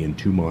spawning in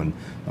Tumon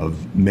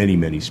of many,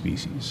 many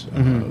species.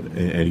 And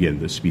again,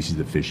 the species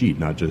that fish eat,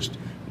 not just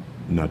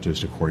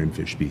aquarium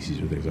fish species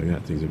or things like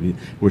that.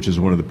 Which is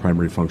one of the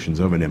primary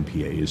functions of an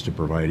MPA, is to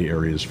provide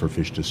areas for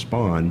fish to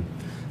spawn,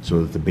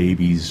 so that the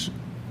babies,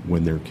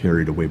 when they're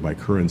carried away by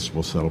currents,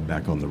 will settle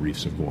back on the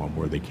reefs of Guam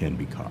where they can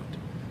be caught.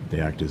 They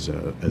act as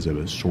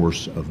a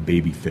source of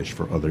baby fish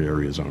for other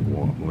areas on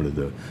Guam. One of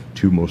the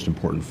two most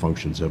important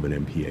functions of an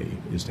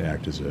MPA is to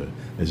act as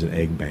an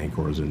egg bank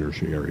or as a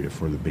nursery area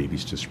for the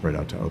babies to spread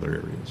out to other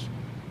areas.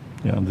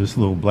 Yeah, this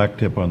little black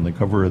tip on the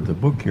cover of the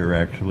book here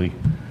actually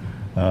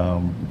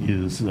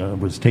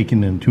was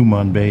taken in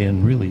Tumon Bay,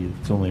 and really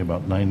it's only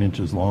about 9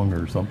 inches long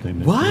or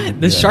something.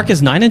 What? This shark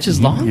is 9 inches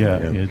long? Yeah,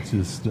 it's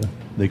just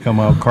they come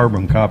out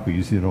carbon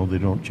copies. They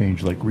don't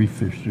change like reef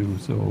fish do.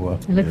 So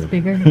it looks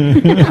bigger.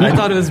 I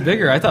thought it was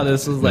bigger. I thought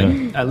this was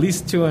at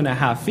least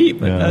 2.5 feet.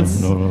 But that's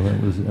no,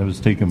 that was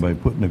taken by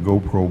putting a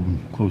GoPro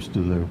close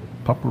to the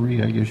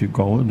puppery, I guess you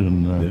call it,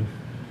 and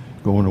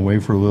going away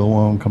for a little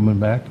while and coming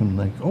back and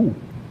like, oh,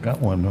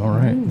 got one. All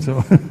right.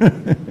 So.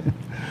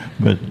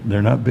 But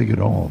they're not big at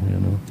all,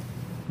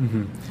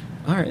 Mm-hmm.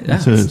 All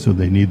right. So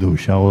they need those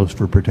shallows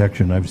for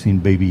protection. I've seen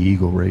baby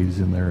eagle rays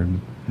in there,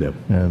 and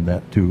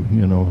that too.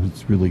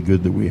 It's really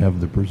good that we have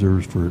the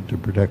preserves to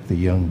protect the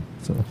young.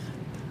 So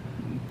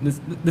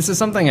this is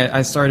something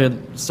I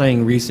started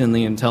studying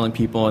recently and telling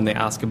people, and they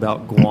ask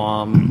about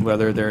Guam,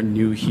 whether they're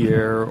new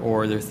here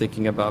or they're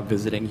thinking about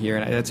visiting here,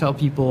 and I tell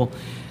people.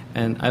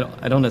 And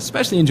I don't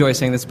especially enjoy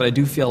saying this, but I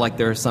do feel like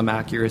there's some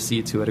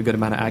accuracy to it, a good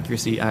amount of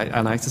accuracy. And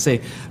I like to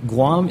say,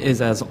 Guam is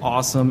as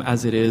awesome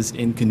as it is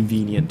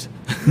inconvenient.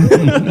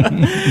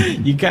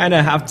 You kind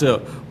of have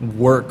to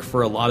work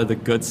for a lot of the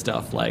good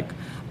stuff. Like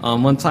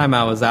one time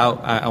I was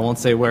out, I won't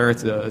say where.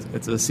 It's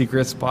a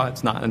secret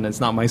spot. It's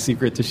not my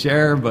secret to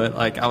share. But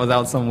like I was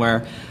out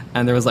somewhere,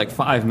 and there was like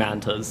 5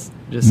 mantas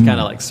just kind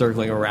of like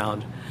circling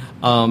around,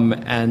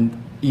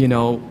 and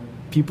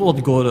people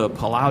go to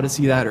Palau to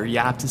see that or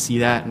Yap to see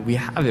that, and we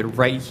have it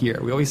right here.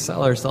 We always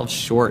sell ourselves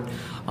short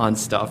on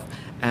stuff,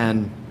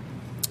 and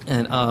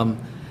why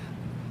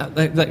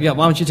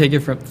don't you take it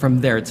from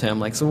there, Tim?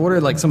 Like, so what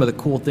are like some of the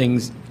cool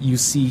things you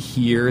see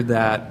here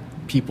that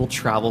people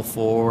travel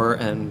for,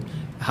 and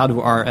how do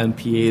our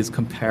MPAs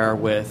compare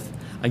with,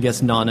 I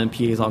guess,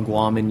 non-MPAs on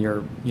Guam in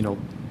your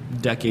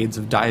decades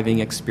of diving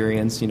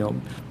experience,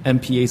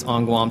 MPAs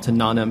on Guam to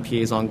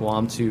non-MPAs on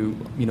Guam to,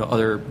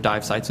 other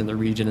dive sites in the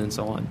region and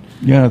so on?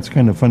 Yeah, it's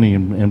kind of funny,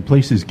 and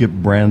places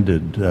get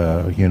branded,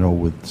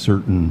 with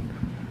certain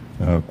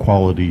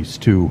qualities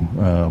too.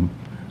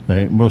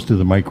 Most of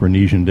the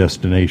Micronesian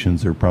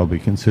destinations are probably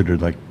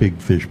considered like big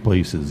fish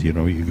places. You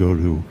go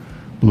to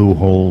Blue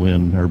Hole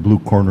or Blue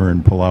Corner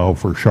in Palau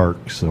for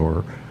sharks,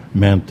 or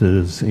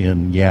mantas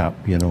in Yap,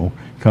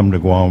 come to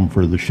Guam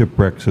for the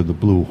shipwrecks or the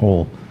Blue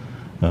Hole.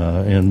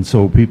 And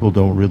so people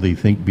don't really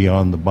think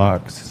beyond the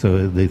box.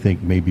 So they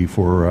think maybe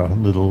for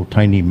little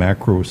tiny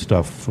macro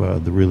stuff,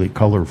 the really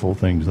colorful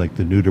things like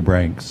the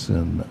nudibranchs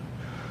and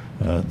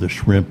the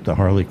shrimp, the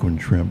harlequin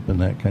shrimp,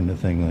 and that kind of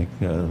thing,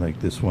 like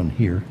this one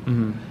here,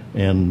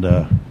 and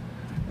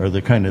are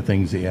the kind of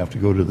things that you have to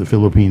go to the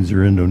Philippines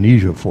or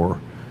Indonesia for.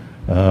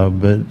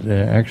 But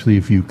actually,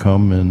 if you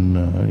come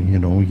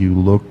and you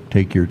look,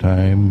 take your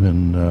time,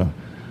 and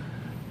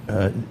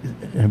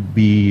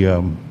be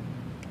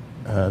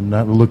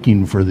not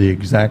looking for the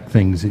exact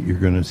things that you're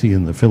going to see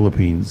in the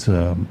Philippines.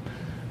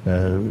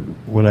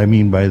 What I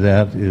mean by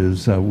that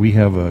is we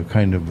have a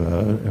kind of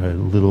a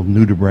little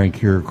nudibranch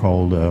here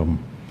called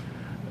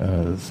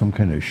some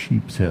kind of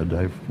sheep's head.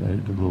 A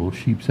little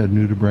sheep's head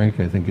nudibranch.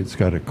 I think it's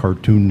got a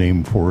cartoon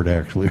name for it,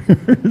 actually.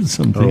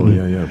 Something.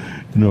 Oh, yeah.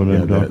 You know what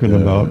I'm talking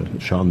about?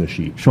 Shaun the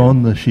Sheep.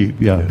 Shaun the Sheep,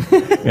 yeah.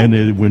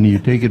 And when you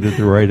take it at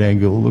the right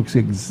angle, it looks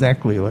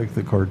exactly like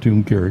the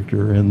cartoon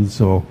character. And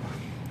so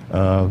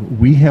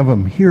we have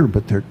them here,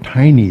 but they're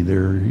tiny.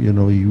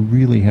 You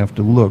really have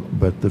to look.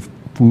 But the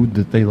food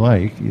that they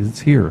like is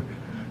here.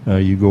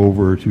 You go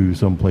over to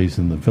some place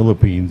in the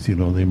Philippines,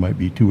 they might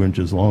be 2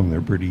 inches long. They're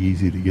pretty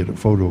easy to get a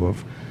photo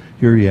of.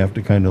 Here you have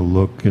to kind of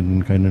look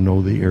and kind of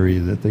know the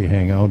area that they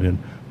hang out in.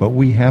 But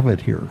we have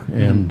it here,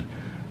 and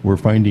we're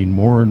finding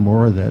more and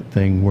more of that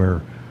thing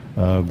where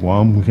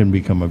Guam can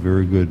become a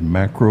very good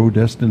macro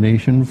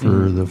destination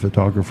for the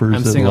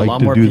photographers that like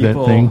to do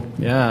that thing.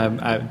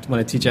 Yeah, when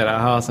I teach at our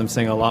house, I'm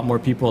seeing a lot more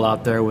people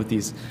out there with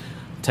these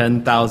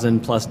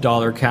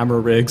 $10,000+ camera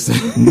rigs.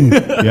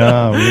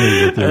 Yeah,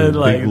 really, with their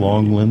big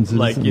long lenses,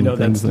 and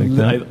things like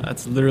that.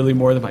 That's literally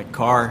more than my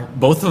car.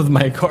 Both of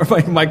my car,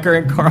 my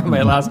current car and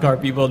my last car,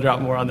 people drop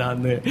more on that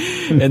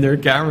in their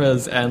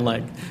cameras,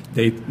 and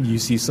you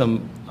see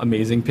some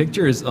amazing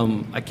pictures.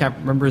 I can't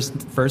remember his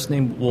first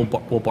name.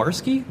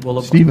 Wolbarski?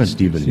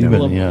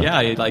 Steven,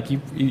 yeah.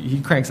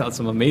 He cranks out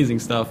some amazing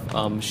stuff.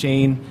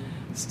 Shane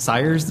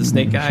Sears, the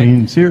snake guy.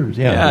 Shane Sears,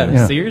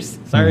 yeah. Sears,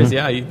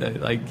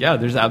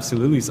 there's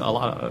absolutely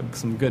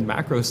some good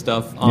macro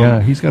stuff.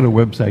 He's got a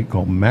website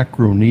called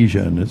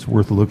Macronesia, and it's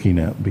worth looking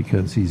at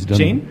because he's done.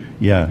 Shane?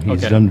 Yeah,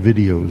 he's done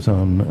videos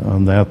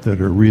on that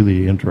are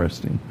really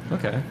interesting.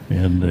 Okay.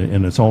 And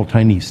it's all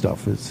tiny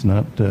stuff. It's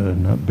not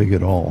big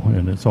at all,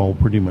 and it's all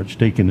pretty much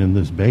taken in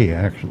this bay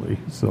actually.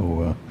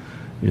 So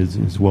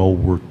it's well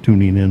worth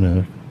tuning in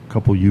a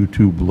couple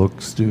YouTube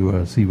looks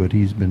to see what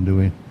he's been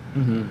doing.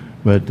 Mm-hmm.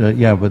 But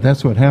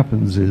that's what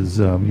happens is,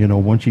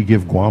 once you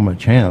give Guam a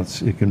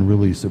chance, it can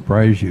really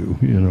surprise you,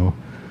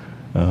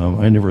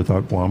 I never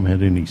thought Guam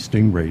had any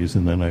stingrays,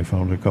 and then I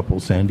found a couple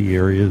sandy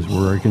areas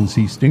where I can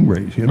see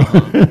stingrays,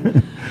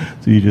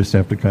 So you just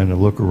have to kind of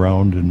look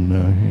around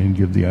and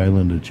give the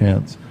island a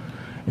chance.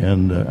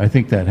 And I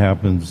think that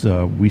happens.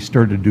 We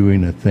started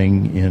doing a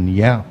thing in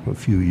Yap a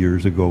few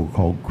years ago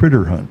called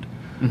Critter Hunt.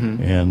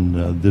 Mm-hmm.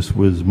 And this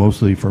was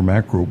mostly for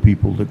macro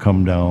people to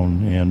come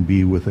down and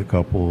be with a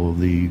couple of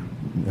the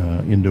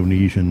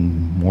Indonesian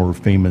more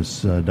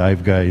famous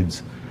dive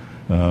guides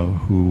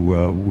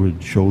who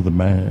would show the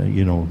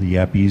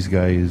Yapese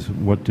guys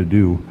what to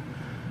do.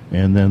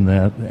 And then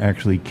that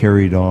actually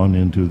carried on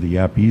into the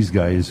Yapese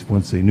guys.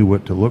 Once they knew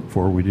what to look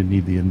for, we didn't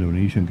need the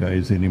Indonesian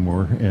guys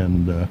anymore.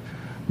 And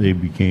they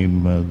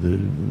became the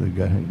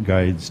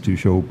guides to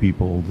show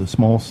people the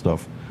small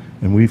stuff.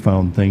 And we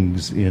found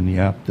things in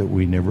Yap that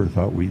we never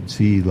thought we'd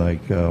see,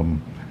 like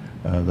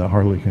the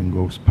Harlequin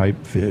ghost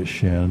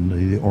pipefish and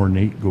the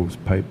ornate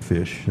ghost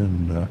pipefish.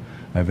 And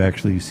I've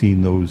actually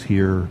seen those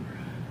here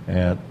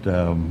at,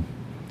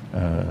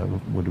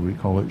 what do we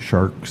call it,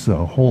 Shark's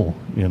Hole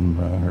in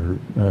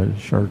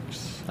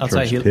Shark's...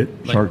 Outside Shark's Pit.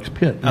 Shark's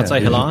Pit.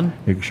 Outside Hilan?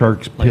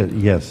 Shark's Pit,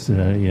 yes,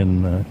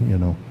 in,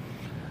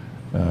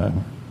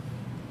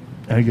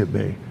 Agate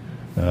Bay.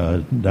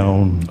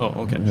 Down...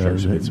 Oh, okay.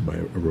 Shark's Pit's by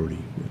Arodi.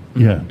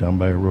 Yeah, down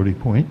by Arodi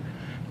Point.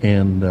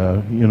 And,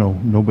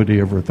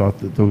 nobody ever thought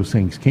that those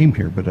things came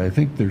here, but I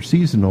think they're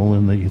seasonal,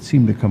 and they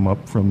seem to come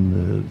up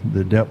from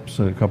the depths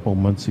a couple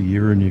months a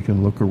year, and you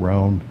can look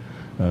around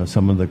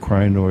some of the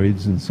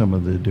crinoids and some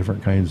of the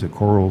different kinds of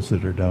corals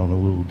that are down a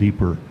little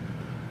deeper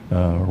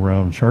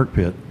around Shark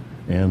Pit,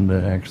 and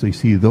actually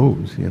see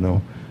those,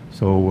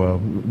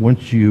 So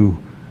once you...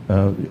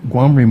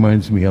 Guam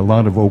reminds me a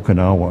lot of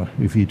Okinawa.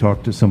 If you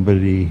talk to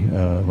somebody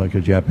like a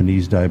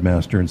Japanese dive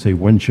master and say,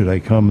 when should I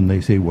come? And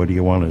they say, what do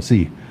you want to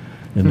see?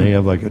 And they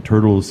have like a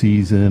turtle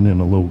season and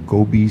a little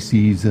goby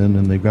season,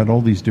 and they've got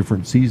all these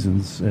different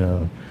seasons,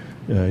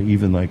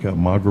 even like a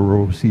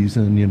maguro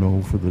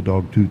season, for the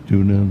dogtooth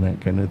tuna and that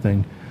kind of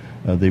thing.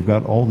 They've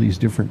got all these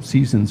different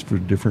seasons for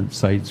different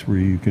sites where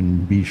you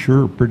can be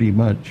sure pretty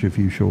much if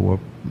you show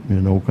up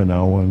in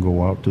Okinawa and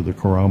go out to the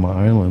Kurama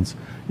Islands,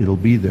 it'll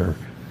be there.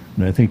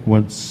 And I think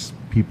once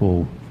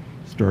people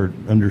start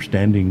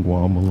understanding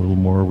Guam a little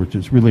more, which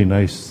is really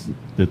nice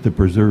that the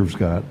preserves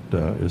got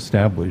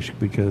established,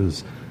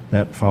 because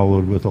that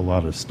followed with a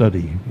lot of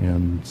study.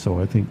 And so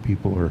I think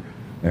people are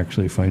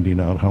actually finding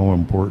out how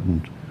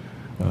important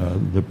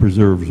the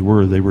preserves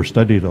were. They were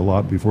studied a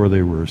lot before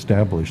they were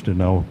established, and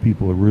now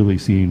people are really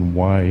seeing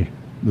why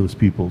those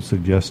people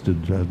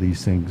suggested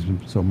these things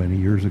so many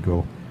years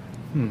ago.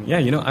 Yeah,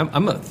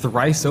 I'm a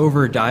thrice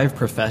over dive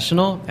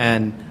professional,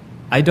 and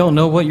I don't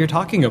know what you're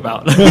talking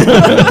about.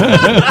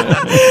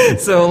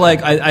 So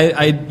like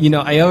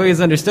I always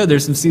understood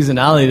there's some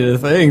seasonality to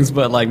things,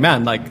 but like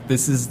man, like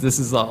this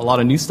is a lot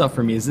of new stuff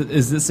for me.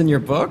 Is this in your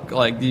book?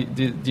 Like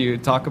do you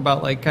talk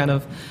about like kind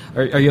of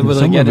are you able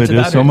to get into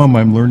that? Some of them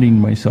I'm learning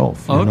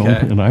myself, you know,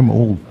 and I'm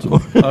old.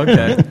 So.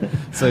 Okay,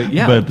 so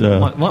yeah. But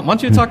why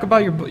don't you talk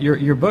about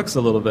your books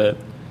a little bit?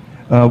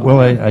 Well,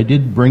 I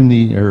did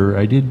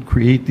I did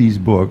create these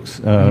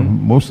books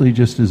mostly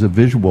just as a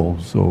visual.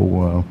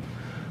 So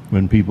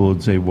when people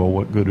would say, "Well,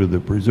 what good are the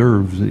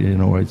preserves?" You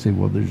know, I'd say,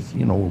 "Well, there's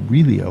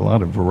really a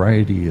lot of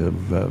variety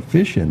of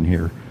fish in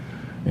here."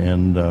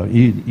 And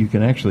you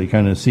can actually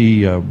kind of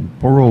see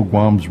poor old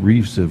Guam's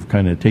reefs have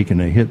kind of taken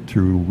a hit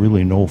through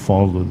really no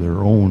fault of their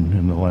own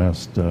in the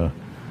last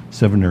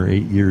 7 or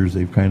 8 years.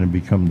 They've kind of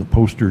become the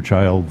poster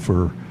child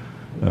for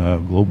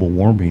global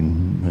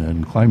warming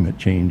and climate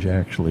change,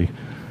 actually.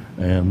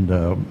 And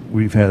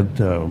we've had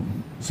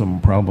some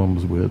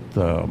problems with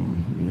El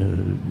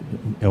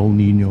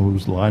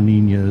Niños, La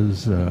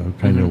Niñas,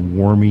 kind of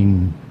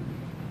warming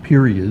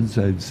periods,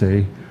 I'd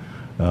say.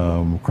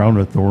 Crown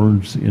of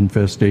thorns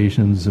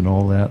infestations and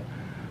all that.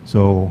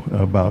 So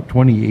about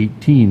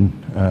 2018,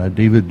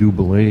 David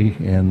Dubélé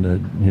and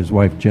his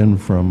wife Jen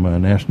from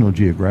National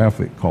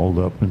Geographic called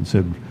up and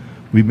said,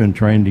 "We've been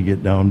trying to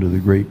get down to the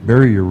Great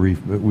Barrier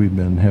Reef, but we've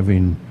been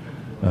having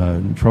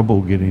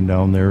trouble getting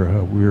down there.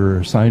 We were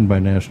assigned by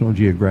National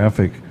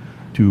Geographic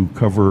to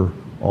cover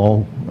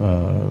all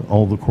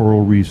the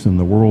coral reefs in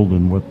the world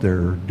and what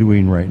they're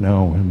doing right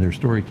now." And their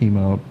story came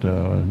out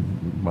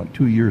about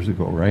 2 years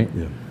ago, right?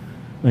 Yeah.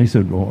 And I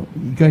said, "Well,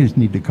 you guys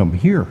need to come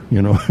here,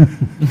 you know."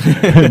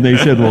 And they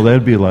said, "Well,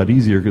 that'd be a lot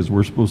easier because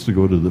we're supposed to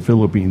go to the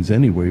Philippines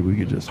anyway. We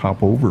could just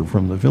hop over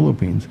from the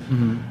Philippines."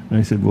 And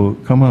I said, "Well,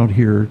 come out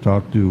here,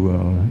 talk to,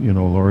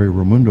 Laurie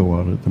Raimundo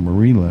out at the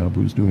Marine Lab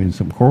who's doing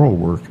some coral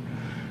work,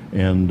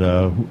 and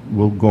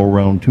we'll go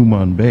around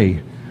Tumon Bay."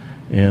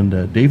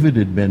 And David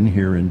had been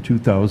here in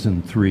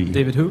 2003.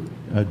 David who?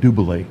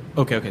 Dubélé.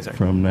 Okay, sorry.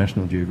 From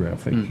National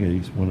Geographic.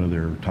 He's one of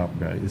their top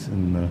guys.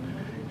 And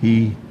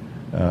he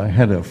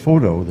had a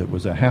photo that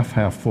was a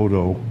half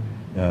photo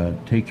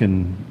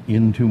taken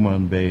in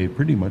Tumon Bay,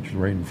 pretty much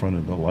right in front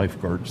of the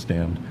lifeguard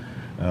stand,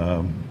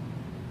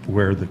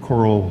 where the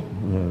coral,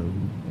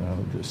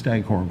 the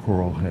staghorn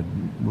coral,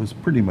 was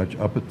pretty much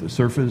up at the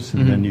surface,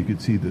 and then you could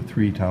see the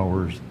 3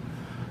 towers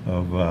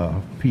of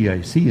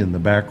PIC in the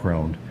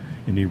background.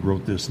 And he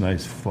wrote this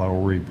nice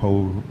flowery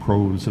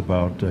prose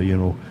about,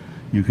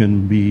 you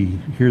can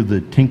hear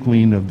the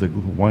tinkling of the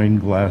wine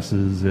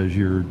glasses as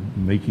you're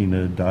making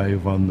a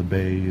dive on the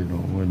bay,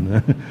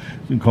 and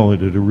you call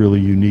it a really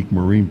unique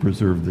marine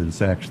preserve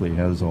that actually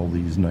has all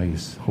these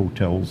nice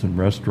hotels and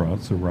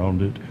restaurants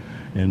around it,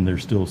 and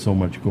there's still so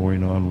much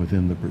going on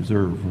within the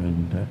preserve.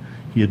 And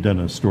he had done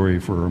a story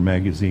for a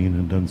magazine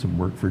and done some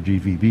work for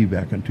GVB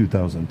back in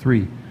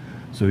 2003.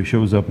 So he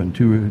shows up in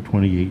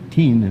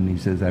 2018 and he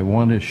says, "I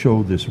want to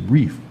show this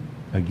reef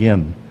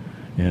again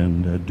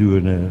and do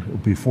a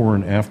before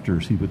and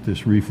after, see what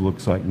this reef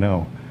looks like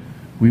now."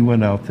 We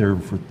went out there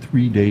for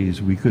 3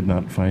 days. We could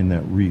not find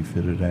that reef.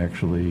 It had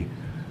actually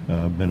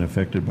been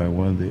affected by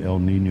one of the El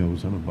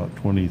Niños in about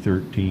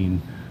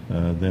 2013.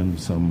 Then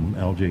some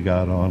algae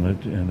got on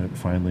it, and it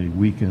finally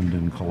weakened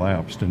and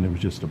collapsed, and it was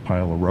just a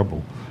pile of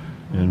rubble.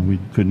 And we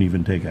couldn't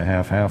even take a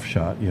half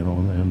shot,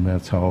 and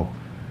that's how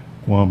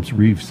Guam's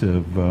reefs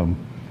have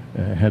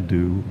had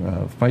to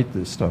fight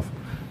this stuff.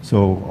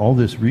 So all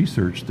this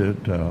research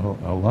that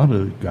a lot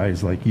of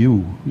guys like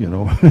you,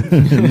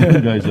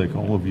 and guys like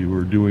all of you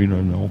are doing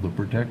on all the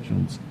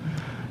protections,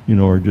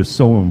 are just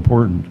so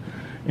important.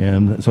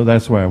 And so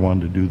that's why I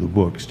wanted to do the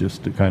books,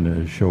 just to kind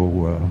of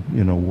show,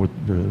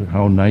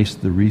 how nice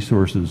the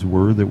resources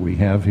were that we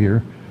have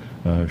here,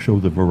 show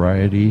the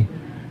variety,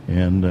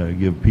 and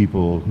give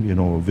people,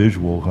 a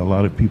visual. A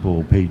lot of people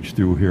will page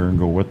through here and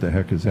go, "What the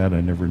heck is that?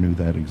 I never knew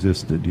that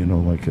existed."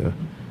 Like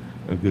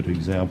a good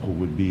example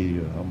would be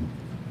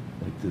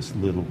like this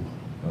little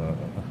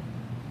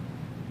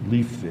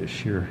leaf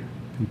fish here.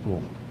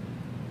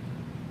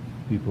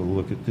 People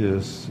look at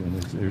this,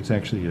 and it's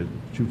actually a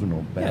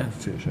juvenile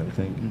batfish, I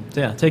think.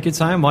 Yeah, take your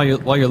time while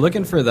you're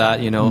looking for that.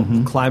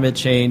 Climate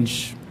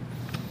change,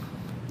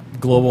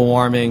 global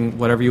warming,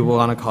 whatever you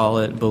want to call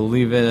it.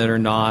 Believe it or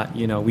not,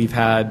 we've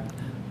had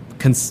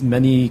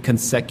many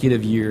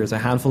consecutive years, a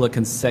handful of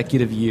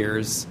consecutive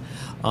years.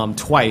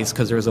 Twice,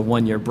 because there was a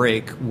 1-year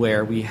break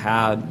where we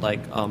had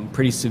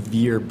pretty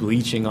severe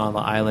bleaching on the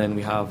island.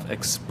 We have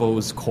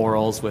exposed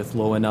corals with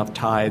low enough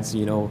tides,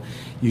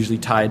 usually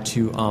tied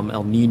to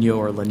El Nino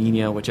or La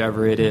Nina,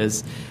 whichever it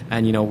is.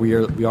 And we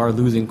are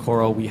losing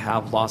coral. We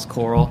have lost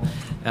coral.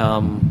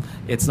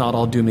 It's not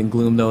all doom and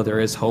gloom, though. There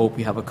is hope.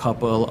 We have a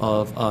couple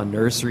of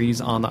nurseries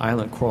on the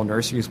island, coral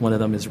nurseries. One of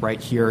them is right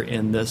here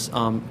in this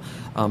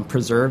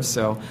preserve.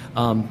 So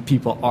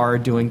people are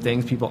doing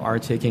things. People are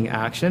taking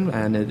action,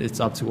 and it's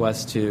up to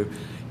us to,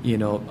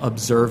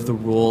 observe the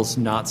rules,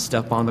 not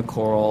step on the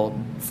coral,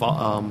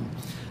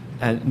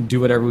 and do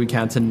whatever we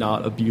can to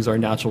not abuse our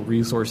natural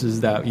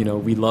resources that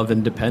we love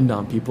and depend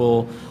on.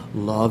 People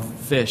love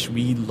fish.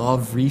 We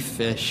love reef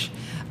fish.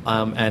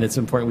 And it's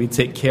important we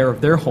take care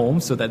of their home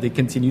so that they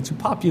continue to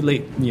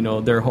populate,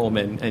 their home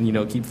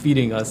and keep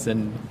feeding us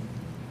and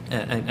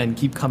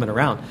keep coming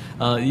around.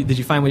 Did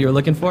you find what you were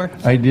looking for?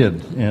 I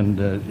did,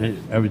 and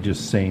I was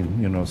just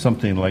saying,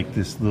 something like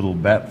this little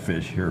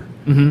batfish here.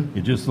 Mm-hmm.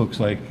 It just looks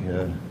like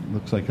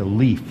a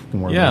leaf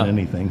more than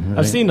anything. Right?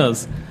 I've seen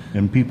those.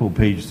 And people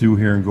page through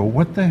here and go,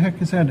 "What the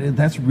heck is that?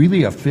 That's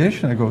really a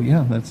fish?" And I go,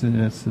 "Yeah, that's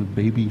a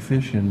baby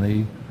fish, and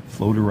they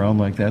float around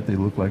like that. They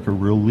look like a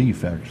real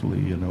leaf,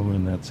 actually,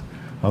 and that's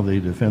how they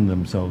defend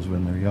themselves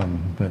when they're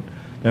young." But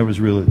that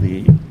was really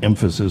the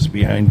emphasis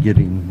behind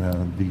getting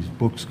these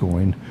books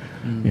going.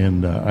 Mm.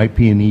 And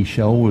IP&E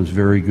Shell was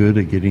very good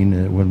at getting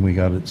it when we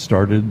got it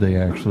started. They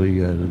actually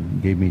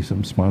gave me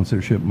some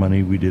sponsorship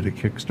money. We did a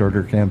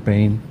Kickstarter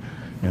campaign,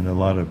 and a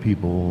lot of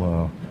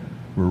people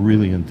were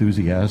really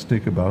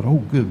enthusiastic about,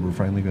 oh, good, we're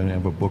finally going to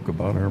have a book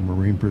about our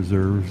marine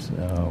preserves.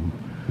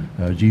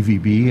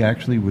 GVB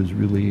actually was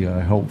really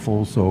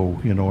helpful. So,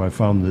 I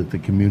found that the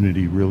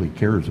community really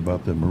cares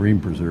about the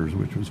marine preserves,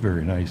 which was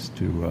very nice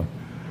to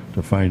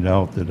find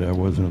out that I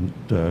wasn't,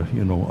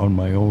 on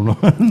my own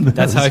on this.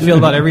 That's how I feel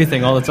about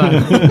everything all the time.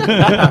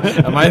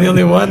 Am I the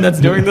only one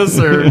that's doing this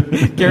or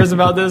cares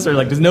about this, or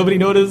does nobody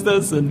notice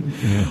this? And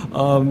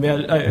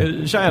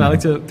Cheyenne, I'd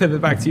like to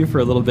pivot back to you for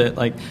a little bit.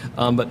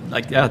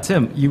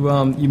 Tim,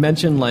 you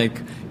mentioned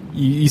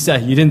you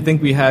said you didn't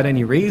think we had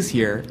any rays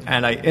here,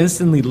 and I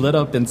instantly lit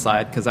up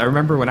inside because I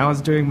remember when I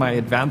was doing my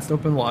advanced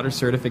open water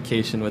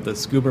certification with a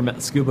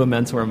scuba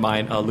mentor of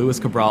mine, Luis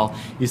Cabral,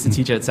 used to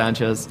teach at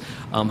Sanchez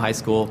High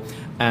School,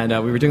 and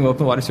we were doing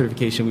open water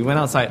certification. We went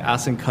outside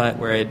Assen Cut,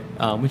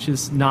 which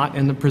is not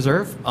in the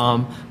preserve,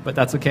 but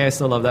that's okay. I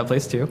still love that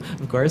place too,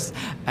 of course.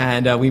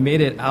 And we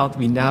made it out.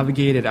 We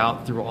navigated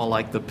out through all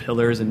the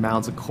pillars and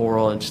mounds of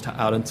coral and just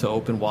out into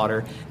open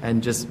water,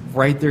 and just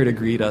right there to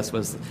greet us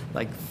was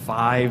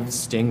 5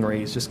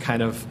 stingrays just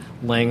kind of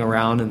laying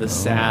around in the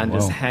sand,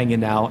 just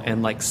hanging out,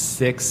 and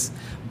 6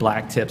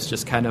 black tips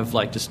just kind of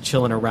just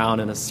chilling around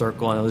in a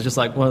circle. And it was just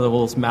one of the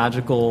most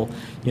magical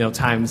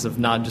times of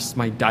not just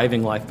my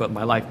diving life but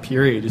my life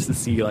period, just to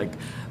see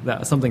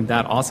that something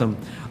that awesome.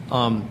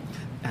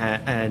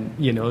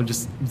 And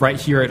just right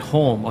here at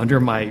home,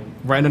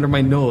 right under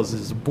my nose,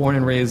 is born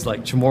and raised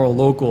Chamorro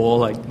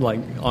local,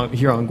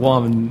 here on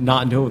Guam, and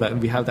not know that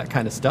we have that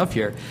kind of stuff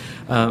here.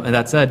 And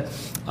that said,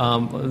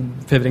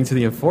 pivoting to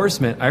the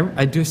enforcement,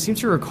 I do seem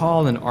to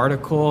recall an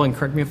article, and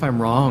correct me if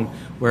I'm wrong,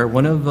 where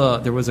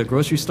there was a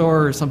grocery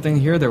store or something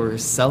here that were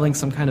selling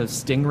some kind of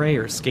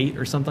stingray or skate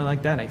or something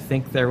like that. I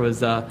think there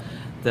was I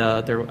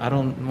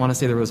don't want to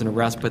say there was an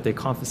arrest, but they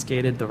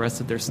confiscated the rest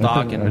of their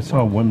stock. I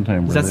saw one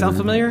time. Does that sound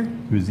familiar?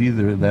 It was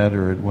either that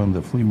or at one of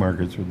the flea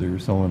markets where they were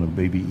selling a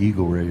baby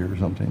eagle ray or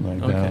something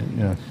like that.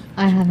 Yeah.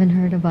 I haven't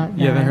heard about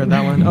that. You haven't heard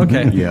that one?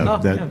 Okay. Yeah,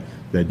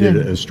 that did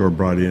a store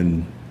brought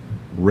in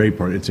ray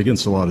part. It's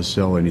against the law to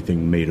sell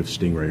anything made of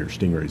stingray or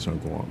stingrays on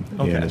Guam.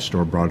 Okay. And a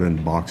store brought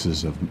in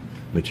boxes of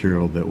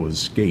material that was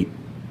skate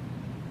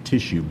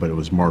tissue, but it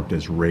was marked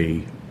as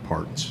ray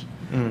parts.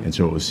 And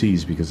so it was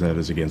seized because that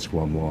is against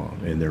Guam law.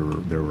 And there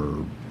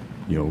were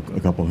a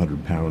couple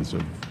 100 pounds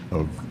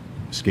of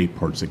skate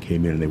parts that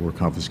came in, and they were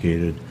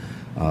confiscated.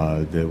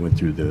 They went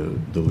through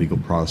the legal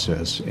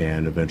process,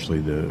 and eventually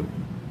the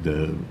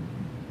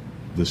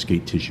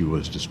skate tissue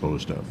was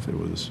disposed of.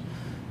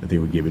 I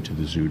think we gave it to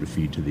the zoo to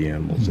feed to the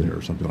animals there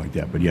or something like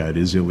that. But yeah, it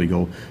is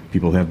illegal.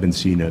 People have been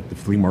seen at the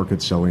flea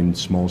market selling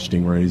small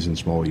stingrays and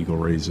small eagle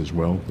rays as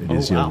well. It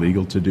is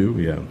illegal to do,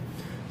 yeah.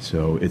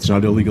 So it's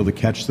not illegal to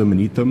catch them and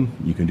eat them.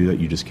 You can do that.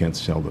 You just can't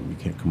sell them. You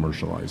can't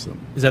commercialize them.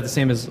 Is that the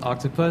same as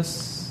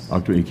octopus?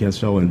 You can't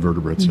sell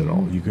invertebrates at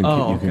all. You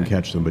can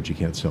catch them, but you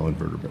can't sell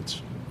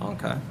invertebrates.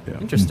 Okay,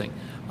 interesting.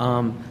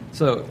 I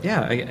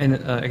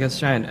guess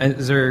Cheyenne,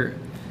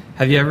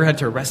 have you ever had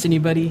to arrest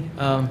anybody,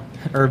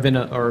 or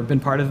been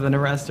part of an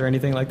arrest or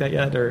anything like that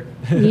yet? Or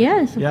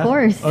yes, of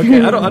course.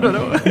 Okay, I don't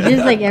know.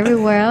 Just like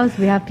everywhere else,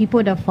 we have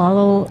people that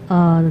follow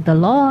the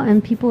law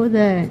and people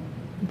that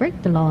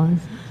break the laws.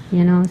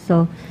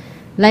 So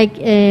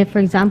for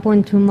example,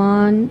 in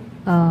Tumon,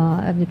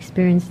 I've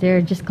experienced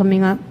there just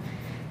coming up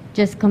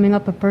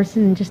a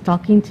person and just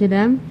talking to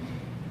them.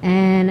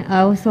 And I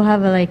also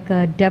have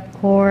a Dep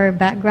Corps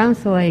background,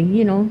 so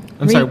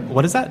I'm sorry,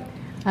 what is that?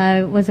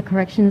 I was a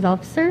corrections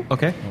officer.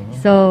 Okay.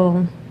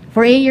 So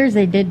for 8 years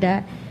I did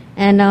that.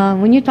 And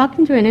when you're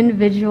talking to an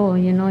individual,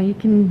 you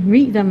can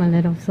read them a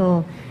little.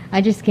 So I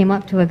just came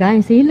up to a guy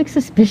and said, "He looks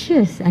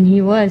suspicious," and he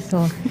was.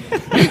 So,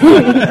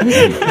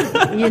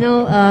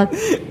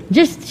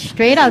 just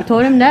straight out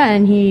told him that,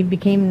 and he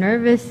became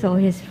nervous. So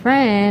his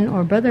friend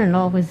or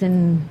brother-in-law was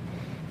in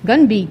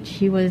Gun Beach.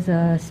 He was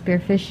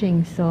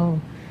spearfishing.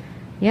 So,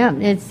 yeah,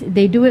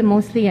 they do it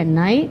mostly at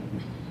night.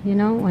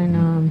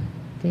 When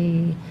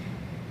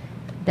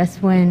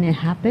that's when it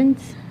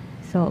happens.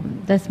 So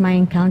that's my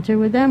encounter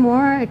with them.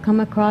 Or I come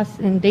across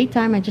in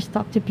daytime. I just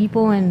talk to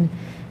people in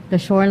the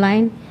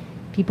shoreline.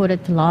 people to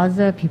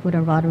Tulaza, people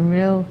to Rod and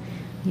Reel.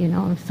 You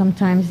know,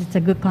 sometimes it's a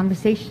good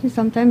conversation,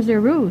 sometimes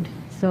they're rude.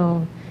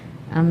 So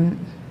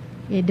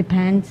it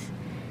depends.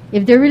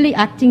 If they're really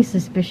acting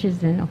suspicious,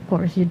 then of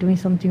course you're doing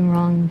something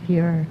wrong. If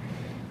you're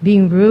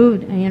being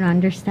rude, and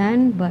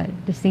understand, but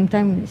at the same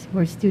time,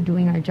 we're still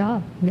doing our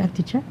job. We have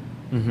to check.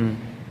 Mm-hmm.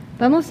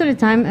 But most of the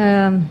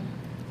time,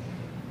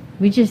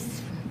 we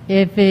just,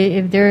 if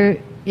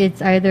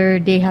it's either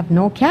they have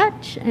no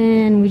catch,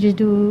 and we just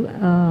do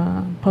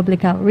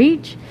public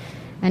outreach.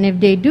 And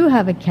if they do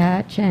have a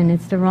catch, and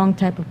it's the wrong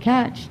type of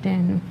catch,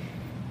 then,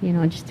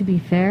 just to be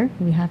fair,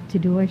 we have to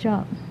do our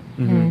job.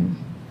 Mm-hmm. And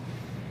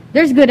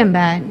there's good and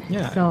bad.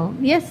 Yeah. So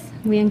yes,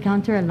 we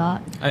encounter a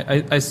lot.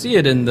 I see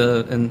it in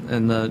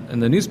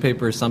the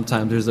newspapers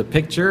sometimes. There's a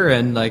picture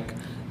and like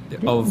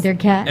of their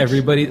catch.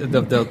 Everybody,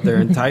 their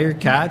entire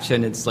catch,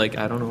 and it's like,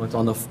 I don't know, it's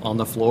on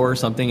the floor or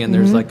something, and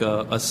there's like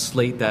a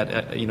slate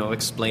that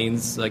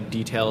explains like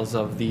details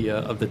of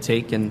the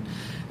take and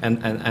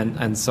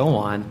so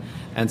on.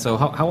 And so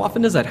how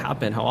often does that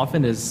happen? How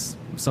often is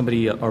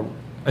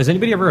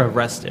anybody ever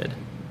arrested?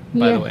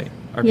 By the way,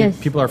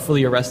 people are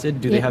fully arrested?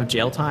 Do they have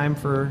jail time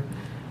for?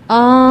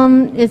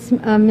 It's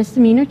a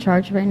misdemeanor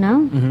charge right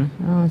now.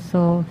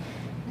 Mm-hmm.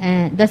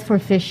 And that's for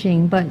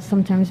fishing. But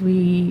sometimes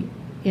we,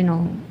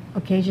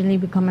 occasionally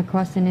we come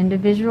across an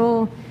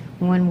individual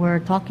when we're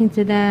talking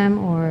to them,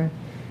 or,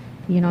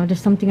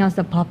 there's something else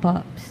that pop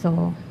up.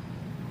 So,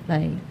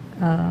 like,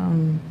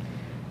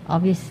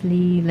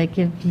 obviously, like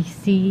if you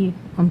see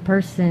on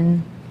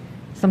person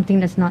something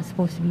that's not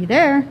supposed to be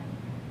there,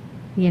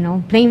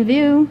 plain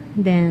view,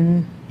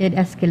 then it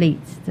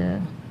escalates.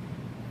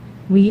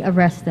 We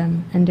arrest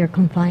them and they're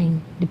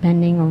confined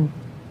depending on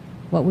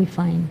what we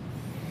find.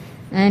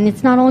 And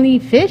it's not only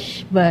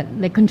fish, but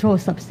like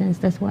controlled substance.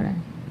 That's what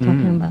I'm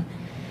talking about.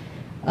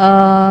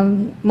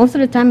 Most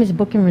of the time it's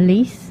book and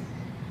release.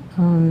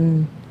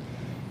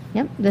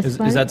 Yep, that's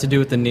Is that to do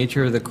with the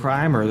nature of the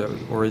crime,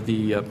 or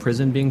the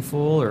prison being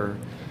full,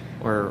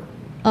 or?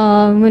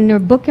 When they're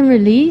book and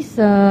release,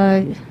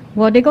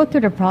 they go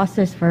through the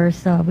process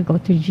first. We go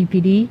to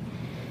GPD.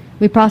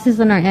 We process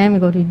on our end. We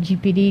go to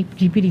GPD.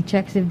 GPD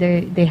checks if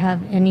they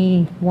have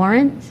any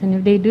warrants, and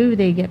if they do,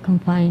 they get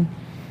confined.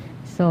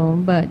 So,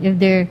 but if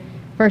they're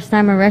first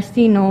time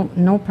arrestee,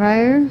 no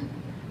prior,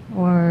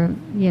 or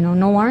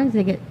no warrants,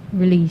 they get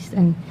released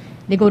and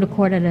they go to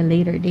court at a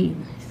later date.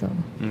 So.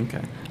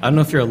 Okay. I don't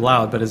know if you're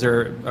allowed, but is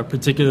there a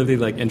particularly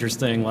like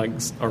interesting like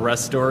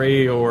arrest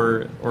story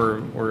or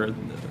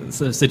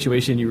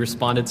situation you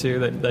responded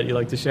to that you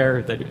like to share,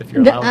 if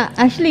you're allowed?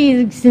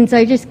 Actually, since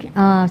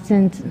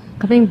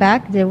coming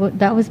back,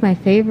 that was my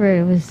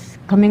favorite. It was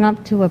coming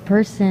up to a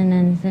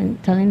person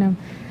and telling them,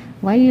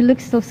 "Why you look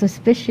so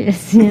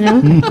suspicious?"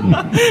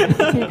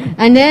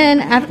 And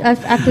then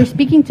after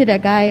speaking to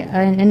that guy,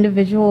 a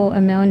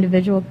male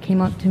individual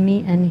came up to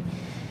me, and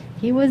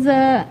he was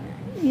a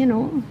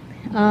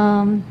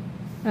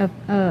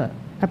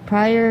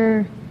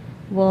prior,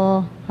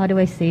 how do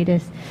I say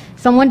this?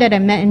 Someone that I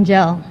met in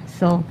jail.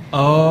 So.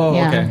 Oh,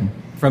 yeah. Okay.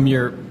 From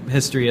your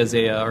history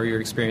or your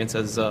experience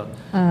as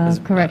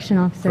correction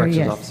officer.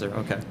 Corrections officer.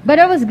 Okay. But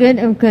it was good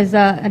because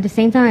at the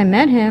same time I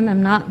met him.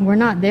 We're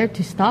not there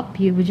to stop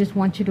you. We just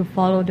want you to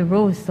follow the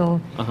rules.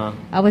 So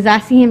I was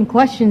asking him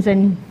questions,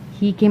 and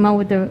he came out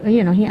with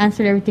he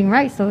answered everything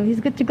right. So he's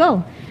good to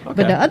go. Okay.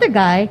 But the other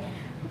guy,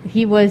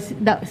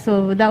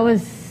 that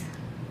was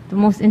the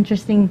most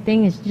interesting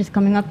thing, is just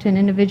coming up to an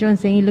individual and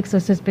saying he looks so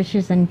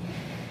suspicious, and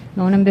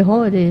lo and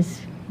behold,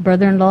 his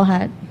brother-in-law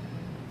had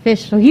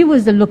fish, so he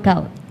was the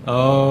lookout.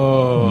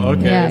 Oh,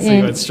 okay. Yeah, so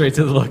you went straight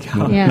to the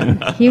lookout.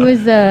 Yeah, he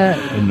was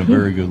in a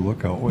very good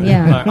lookout way.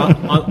 Yeah,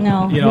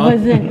 no, he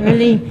wasn't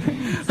really.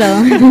 So,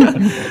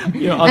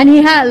 and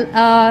he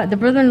had the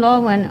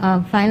brother-in-law when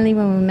finally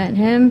when we met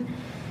him,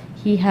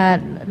 he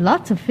had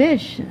lots of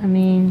fish. I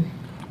mean,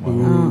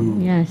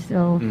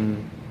 so.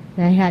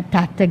 They had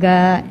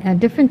tataga and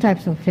different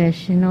types of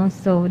fish,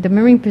 So the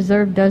marine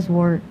preserve does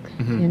work,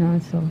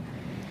 So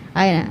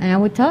I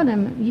would tell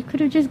them, you could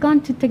have just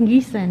gone to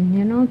Tengisan,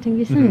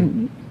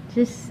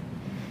 just.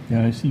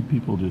 Yeah, I see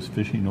people just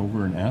fishing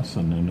over in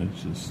Assen, and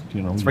it's just it's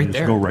you right just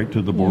there. Go right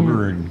to the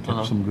border and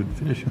get some good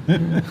fish.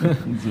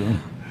 So.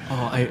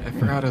 Oh, I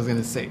forgot what I was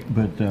going to say.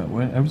 But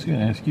I was going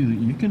to ask you,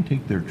 you can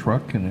take their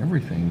truck and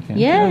everything, can't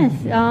you?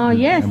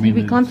 Yes. I mean,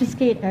 we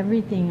confiscate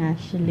everything,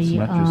 actually.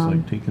 It's not just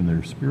like taking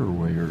their spear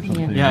away or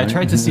something. Yeah, right? I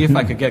tried to see if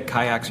I could get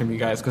kayaks from you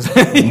guys, because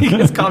you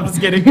guys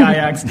confiscated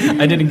kayaks.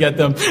 I didn't get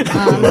them.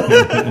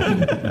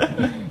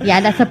 Yeah,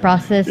 that's a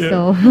process. Yeah.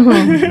 So.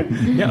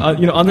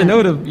 On the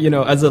note of,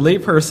 as a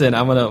layperson,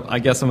 I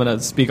guess I'm gonna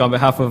speak on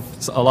behalf of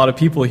a lot of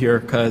people here,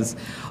 because,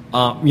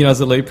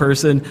 as a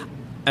layperson,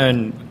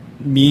 and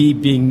me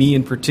being me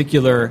in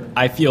particular,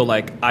 I feel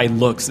like I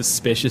look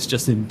suspicious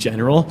just in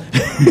general,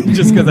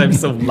 just because I'm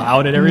so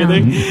loud and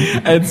everything.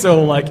 And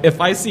so, like,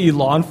 if I see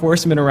law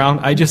enforcement around,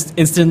 I just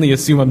instantly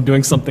assume I'm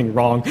doing something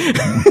wrong.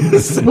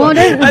 So, Well,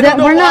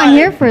 we're not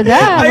here for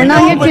that. We're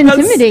not here to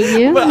intimidate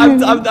you. But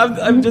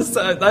I'm just,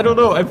 I don't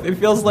know. It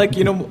feels like,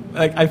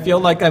 like I feel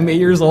like I'm 8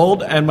 years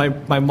old and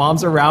my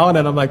mom's around,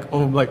 and I'm like,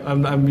 oh, like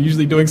I'm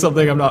usually doing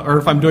something I'm not, or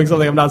if I'm doing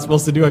something I'm not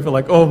supposed to do, I feel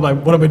like, oh,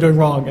 what am I doing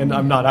wrong? And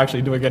I'm not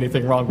actually doing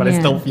anything wrong, but I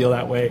still feel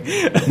that way.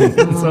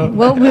 So.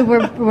 Well,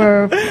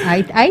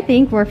 I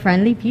think we're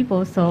friendly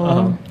people,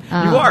 so.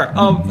 You are.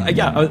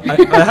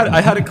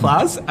 I had a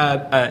class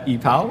at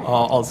EPAL,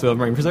 also a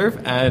Marine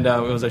Preserve, and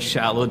it was a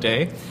shallow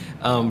day.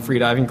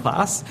 Freediving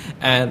class,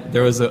 and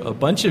there was a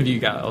bunch of you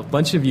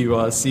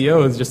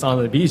COs just on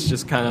the beach,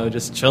 just kind of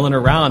just chilling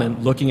around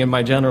and looking in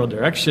my general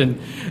direction,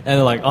 and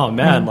they're like, oh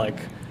man, like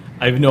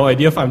I have no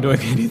idea if I'm doing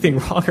anything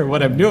wrong or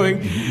what I'm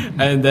doing.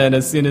 And then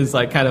as soon as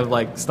I kind of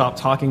like stopped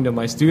talking to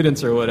my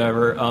students or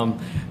whatever,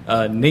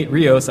 Nate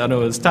Rios, I don't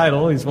know his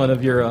title, he's one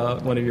of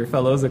your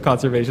fellows, a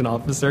conservation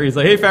officer. He's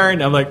like, hey,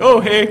 Farron. I'm like, oh,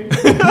 hey.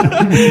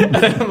 And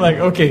I'm like,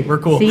 okay, we're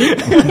cool. See?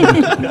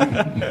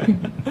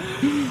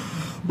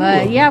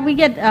 But yeah, we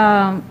get,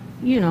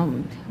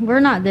 we're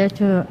not there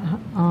to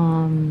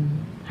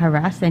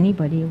harass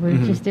anybody. We're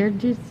just there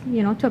to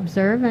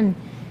observe and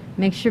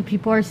make sure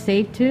people are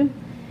safe too,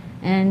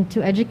 and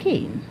to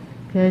educate.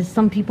 Because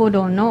some people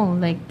don't know,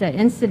 like the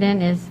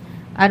incident is,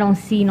 I don't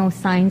see no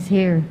signs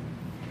here,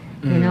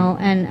 and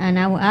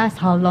I will ask,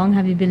 how long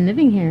have you been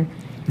living here?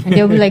 And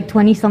they'll be like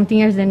 20-something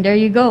years, and there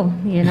you go,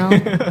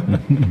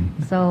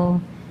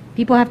 So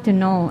people have to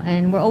know,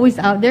 and we're always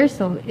out there,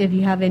 so if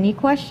you have any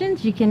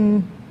questions, you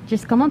can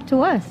just come up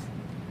to us.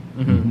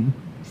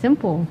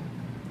 Simple.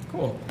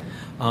 Cool.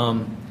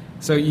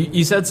 So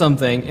you said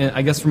something, and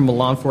I guess from a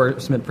law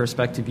enforcement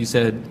perspective, you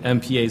said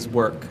MPAs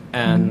work,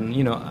 and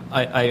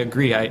I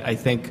agree. I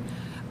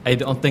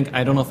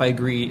don't know if I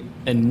agree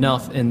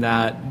enough in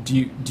that.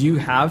 Do you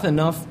have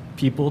enough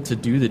people to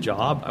do the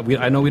job?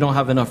 I know we don't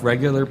have enough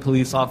regular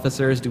police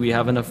officers. Do we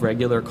have enough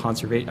regular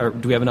conservation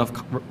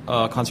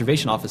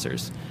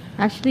officers?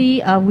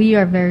 Actually, we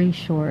are very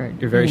short.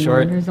 You're very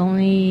short? There's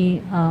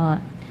only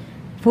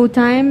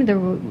full-time,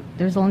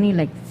 there's only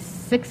like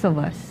 6 of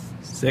us.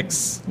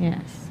 6?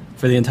 Yes.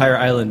 For the entire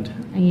island?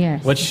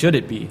 Yes. What should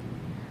it be?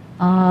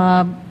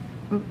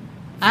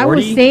 I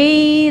would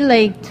say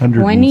like 20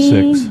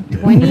 at least,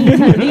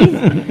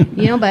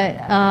 but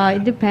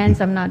it depends.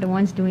 I'm not the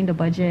ones doing the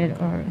budget,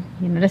 or,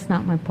 that's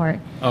not my part.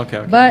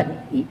 Okay. But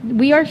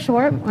we are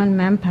short on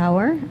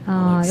manpower.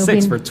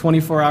 6 for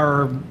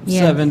 24-hour,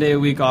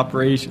 7-day-a-week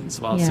operations.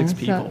 Wow, 6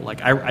 people. So,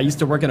 like I used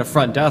to work in a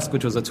front desk,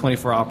 which was a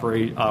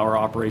 24-hour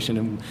operation,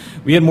 and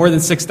we had more than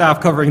 6 staff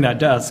covering that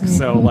desk.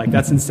 So like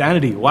that's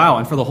insanity. Wow,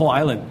 and for the whole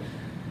island.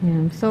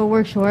 Yeah, so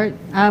we're short.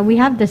 We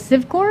have the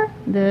CivCorps,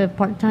 the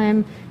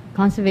part-time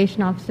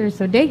conservation officers,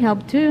 so they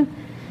help too.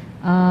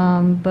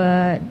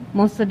 But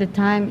most of the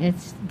time,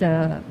 it's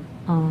the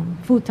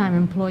full-time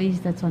employees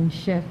that's on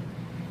shift.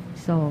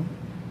 So,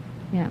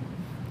 yeah,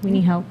 we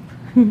need help.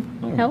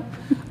 Help.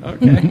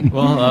 Okay.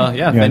 Well,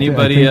 if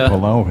anybody... I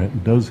think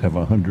Palau does have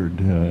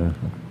 100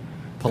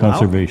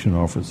 conservation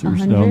officers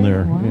 100? down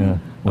there. Wow. Yeah.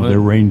 Well, they're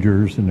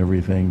rangers and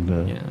everything.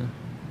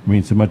 I mean,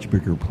 it's a much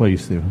bigger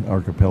place. The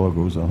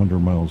archipelago is 100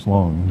 miles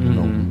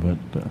long,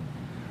 but...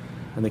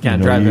 and they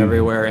can't drive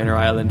everywhere.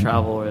 Inter-island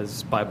travel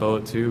is by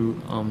boat too.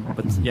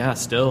 But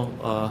still,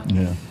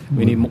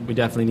 we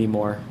definitely need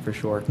more for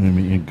sure. I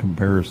mean, in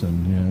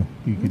comparison,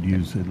 you could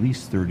use at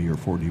least 30 or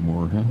 40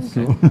 more. Huh?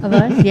 So. Of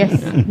us, yes,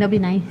 that'd be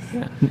nice.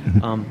 Yeah.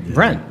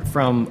 Brent,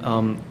 from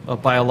a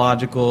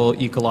biological,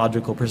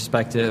 ecological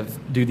perspective,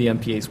 do the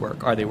MPAs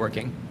work? Are they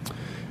working?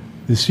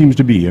 This seems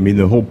to be. I mean,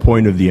 the whole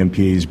point of the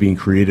MPAs being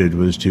created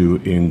was to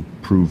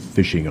improve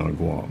fishing on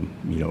Guam.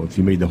 If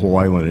you made the whole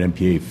island an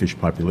MPA, fish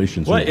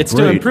populations would be It's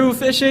great, to improve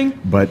fishing?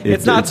 But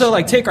it's not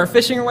to take our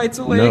fishing rights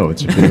away? No,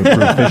 it's to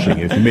improve fishing.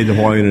 If you made the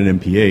whole island an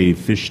MPA,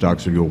 fish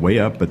stocks would go way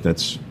up, but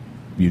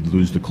you'd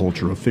lose the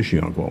culture of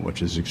fishing on Guam,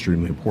 which is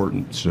extremely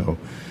important. So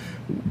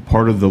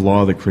part of the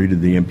law that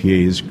created the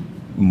MPAs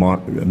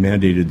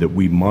mandated that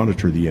we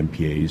monitor the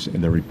MPAs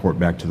and then report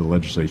back to the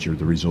legislature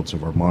the results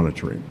of our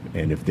monitoring.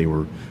 And if they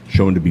were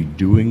shown to be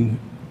doing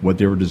what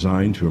they were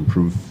designed to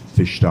improve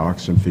fish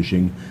stocks and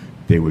fishing,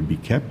 they would be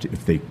kept.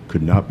 If they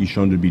could not be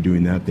shown to be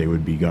doing that, they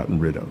would be gotten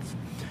rid of.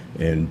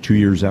 And 2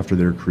 years after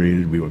they were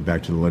created, we went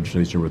back to the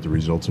legislature with the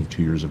results of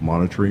 2 years of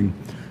monitoring.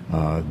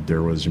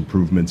 There was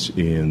improvements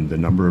in the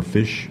number of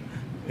fish,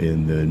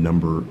 in the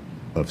number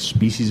of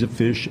species of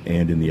fish,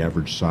 and in the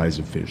average size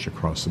of fish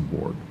across the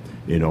board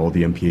in all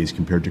the MPAs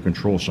compared to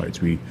control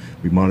sites. We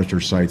monitor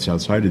sites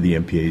outside of the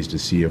MPAs to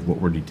see if what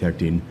we're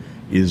detecting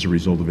is a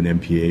result of an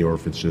MPA or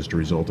if it's just a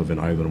result of an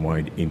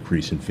island-wide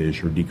increase in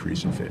fish or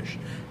decrease in fish.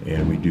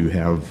 And we do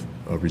have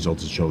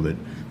results that show that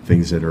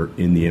things that are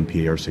in the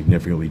MPA are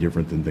significantly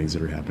different than things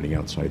that are happening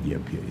outside the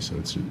MPA. So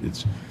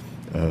it's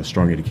a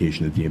strong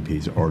indication that the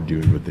MPAs are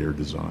doing what they're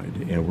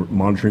designed. And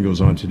monitoring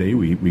goes on today.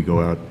 We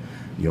go out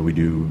We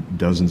do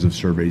dozens of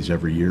surveys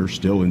every year,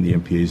 still in the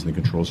MPAs and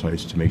the control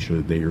sites, to make sure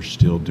that they are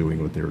still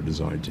doing what they were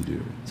designed to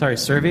do. Sorry,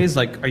 surveys?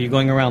 Like, are you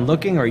going around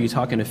looking, or are you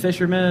talking to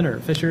fishermen or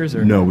fishers?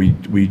 Or? No,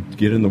 we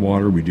get in the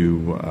water. We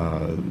do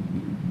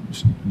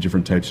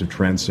different types of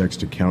transects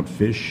to count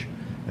fish.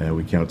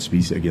 We count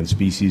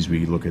species.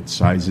 We look at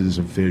sizes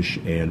of fish,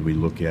 and we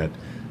look at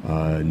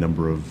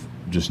number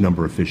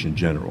of fish in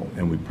general.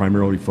 And we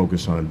primarily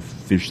focus on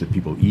fish that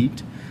people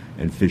eat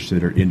and fish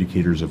that are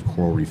indicators of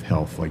coral reef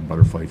health, like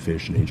butterfly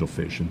fish and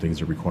angelfish and things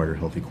that require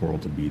healthy coral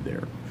to be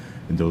there.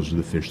 And those are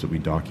the fish that we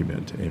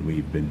document. And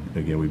we've been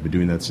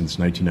doing that since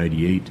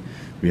 1998.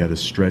 We had a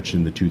stretch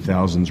in the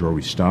 2000s where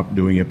we stopped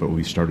doing it, but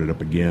we started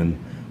up again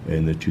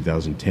in the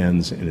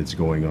 2010s, and it's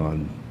going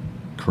on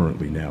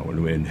currently now,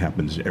 and it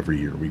happens every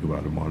year. We go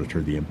out and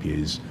monitor the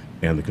MPAs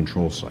and the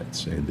control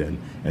sites, and then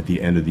at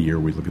the end of the year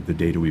we look at the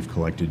data we've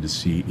collected to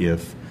see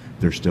if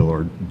there still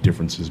are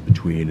differences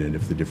between, and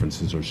if the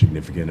differences are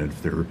significant, and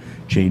if there are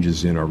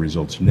changes in our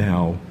results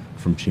now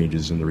from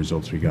changes in the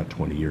results we got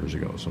 20 years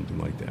ago, something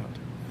like that.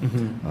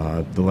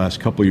 Mm-hmm. The last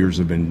couple of years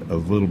have been a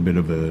little bit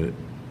of an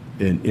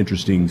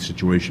interesting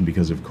situation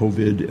because of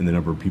COVID and the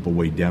number of people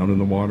way down in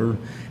the water.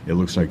 It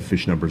looks like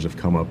fish numbers have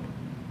come up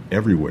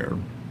everywhere.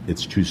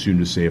 It's too soon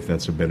to say if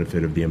that's a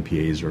benefit of the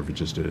MPAs or if it's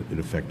just an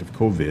effect of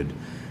COVID.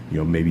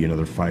 Maybe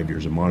another 5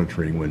 years of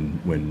monitoring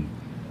when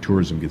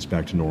tourism gets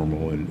back to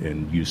normal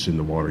and use in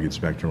the water gets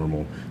back to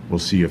normal. We'll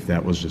see if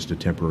that was just a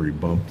temporary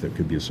bump that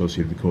could be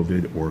associated with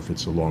COVID, or if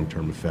it's a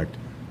long-term effect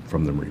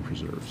from the marine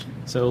preserves.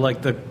 So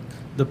like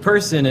the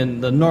person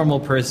and the normal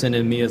person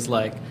in me is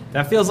like,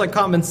 that feels like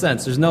common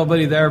sense. There's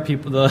nobody there.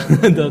 People,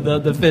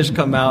 the fish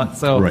come out.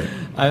 So right.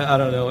 I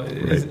don't know.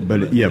 Right.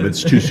 But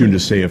it's too soon to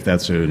say if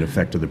that's an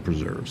effect of the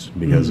preserves,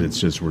 because it's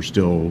just we're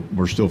still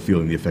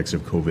feeling the effects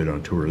of COVID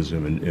on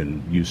tourism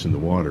and use in the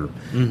water.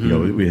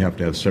 Mm-hmm. We have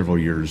to have several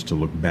years to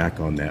look back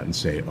on that and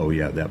say, oh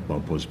yeah, that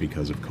bump was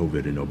because of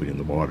COVID and nobody in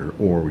the water.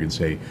 Or we can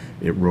say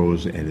it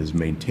rose and is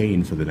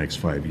maintained for the next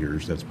 5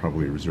 years. That's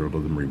probably a result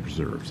of the marine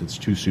preserves. It's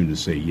too soon to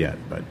say yet,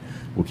 but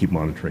we'll keep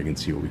monitoring and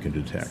see what we can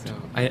detect. So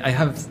I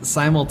have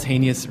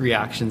simultaneous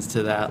reactions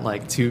to that,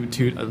 like two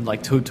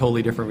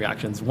totally different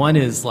reactions. One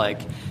is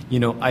like,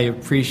 I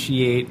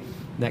appreciate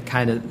that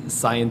kind of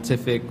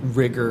scientific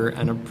rigor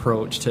and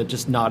approach to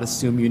just not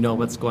assume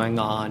what's going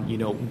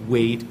on.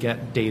 Wait,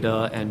 get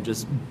data, and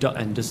just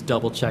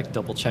double check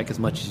as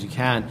much as you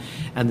can.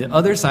 And the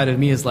other side of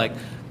me is like,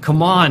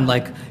 come on,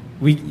 like.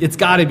 It's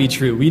got to be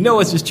true. We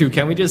know it's just true.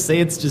 Can't we just say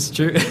it's just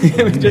true?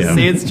 Can we just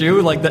say it's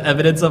true, like the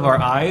evidence of our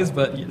eyes?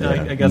 But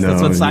I guess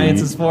that's what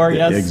science is for,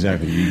 yes?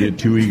 Exactly. You get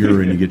too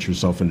eager and you get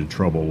yourself into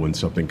trouble when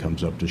something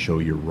comes up to show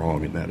you're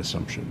wrong in that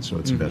assumption. So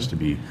it's best to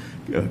be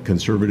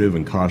conservative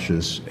and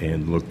cautious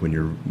and look when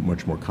you're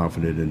much more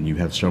confident and you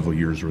have several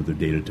years worth of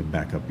data to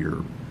back up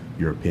your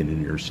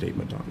opinion, your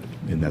statement on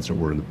it. And that's what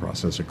we're in the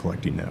process of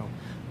collecting now.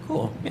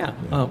 Cool. Yeah.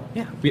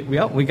 We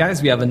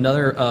have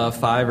another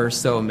 5 or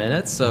so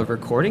minutes of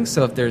recording.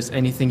 So if there's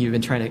anything you've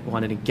been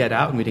wanted to get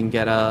out and we didn't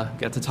get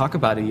to talk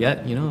about it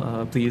yet,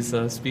 please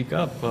speak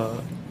up.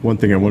 One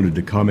thing I wanted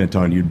to comment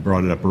on, you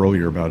brought it up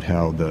earlier about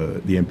how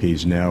the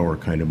MPAs now are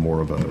kind of more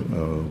of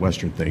a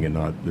Western thing, and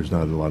there's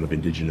not a lot of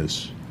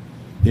indigenous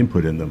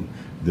input in them.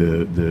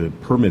 The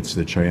permits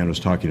that Cheyenne was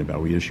talking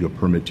about, we issue a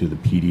permit to the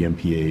PD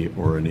MPA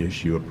or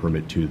issue a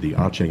permit to the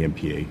Acheng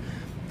MPA.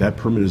 That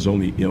permit is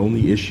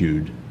only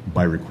issued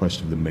by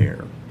request of the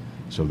mayor.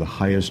 So the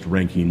highest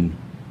ranking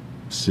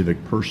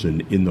civic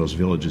person in those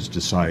villages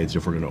decides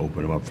if we're going to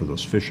open them up for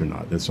those fish or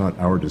not. That's not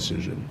our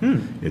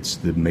decision. It's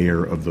the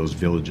mayor of those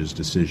villages'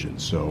 decision.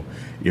 So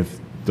if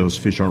those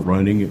fish aren't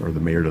running or the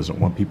mayor doesn't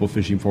want people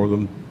fishing for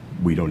them,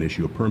 we don't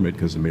issue a permit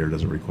because the mayor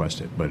doesn't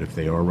request it. But if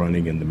they are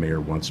running and the mayor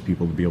wants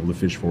people to be able to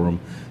fish for them,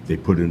 they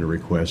put in a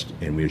request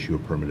and we issue a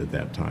permit at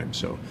that time.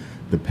 So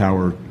the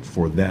power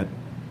for that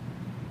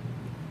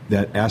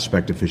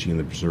aspect of fishing in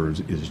the preserves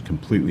is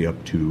completely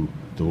up to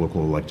the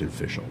local elected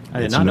official.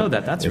 I did not know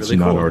that. That's really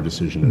cool. It's not our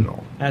decision at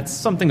all. That's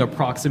something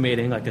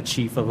approximating like a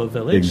chief of a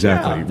village.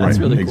 Exactly. Yeah, that's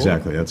really cool.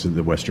 Exactly. That's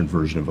the Western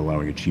version of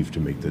allowing a chief to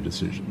make the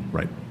decision.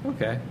 Right.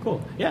 Okay. Cool.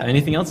 Yeah.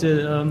 Anything else we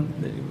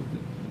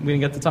didn't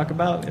get to talk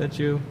about that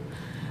you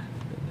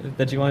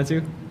wanted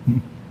to?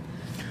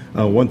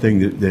 One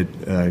thing that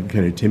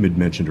kind of Tim had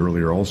mentioned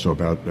earlier also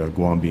about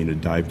Guam being a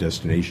dive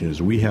destination is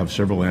we have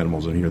several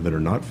animals in here that are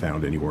not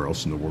found anywhere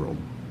else in the world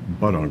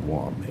but on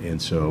Guam.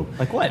 And so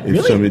like what?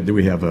 Really?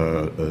 We have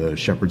a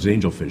shepherd's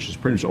angelfish. It's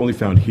pretty much only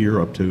found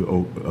here up to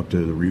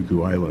the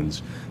Ryukyu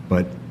Islands,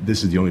 but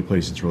this is the only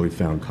place it's really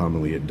found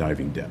commonly at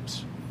diving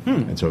depths.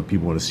 And so if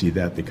people want to see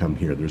that, they come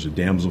here. There's a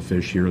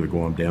damselfish here, the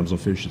Guam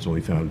damselfish. It's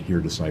only found here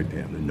to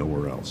Saipan and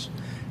nowhere else.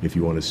 If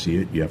you want to see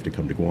it, you have to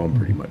come to Guam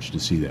pretty much to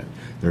see that.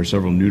 There are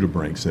several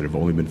nudibranchs that have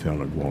only been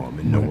found on Guam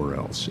and nowhere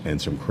else, and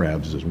some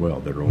crabs as well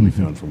that are only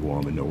found from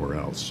Guam and nowhere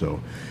else.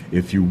 So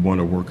if you want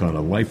to work on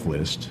a life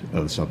list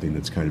of something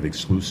that's kind of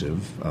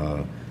exclusive,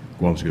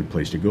 Guam's a good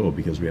place to go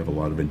because we have a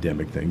lot of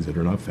endemic things that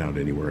are not found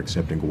anywhere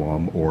except in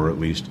Guam, or at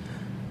least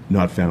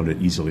not found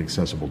at easily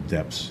accessible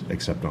depths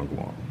except on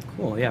Guam.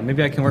 Cool. Yeah,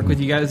 maybe I can work with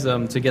you guys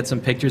to get some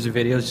pictures or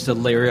videos just to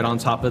layer it on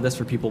top of this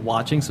for people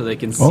watching so they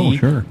can see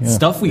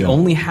stuff we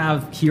only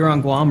have here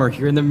on Guam or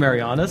here in the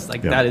Marianas.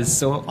 Like that is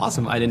so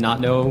awesome. I did not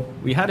know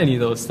we had any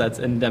of those. That's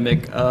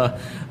endemic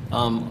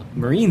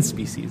marine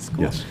species.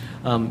 Cool. Yes.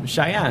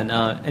 Cheyenne,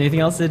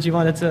 anything else that you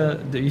wanted to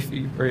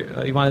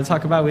you wanted to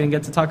talk about we didn't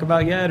get to talk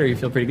about yet, or you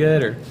feel pretty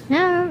good? Or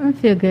Yeah, I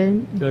feel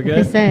good. Feel good?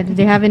 Like I said, if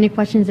they have any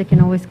questions, they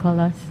can always call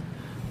us.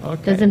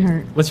 Okay. Doesn't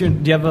hurt. Do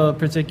you have a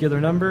particular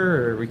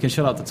number, or we can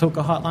shout out the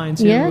Toka hotline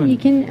too? Yeah, you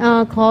can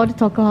call the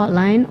Toka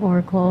hotline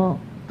or call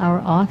our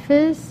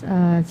office.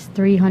 It's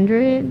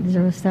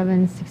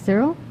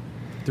 300-0760.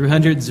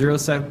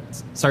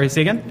 300-07. Sorry,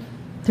 say again.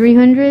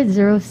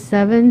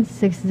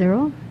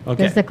 300-0760.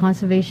 Okay. That's the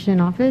conservation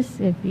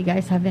office. If you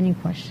guys have any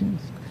questions.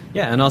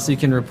 Yeah, and also you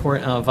can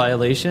report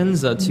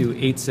violations to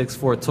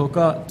 864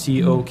 Toka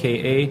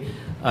TOKA.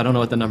 I don't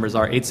know what the numbers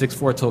are.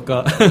 864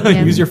 Toka.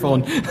 Use your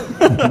phone.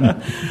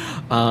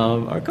 All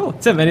right, cool.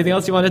 Tim, anything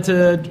else you wanted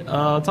to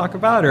talk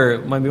about, or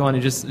maybe want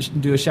to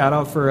just do a shout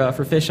out for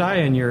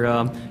Fisheye and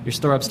your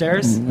store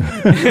upstairs?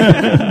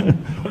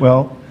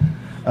 Well,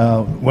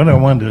 what I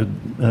wanted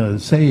to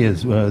say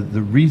is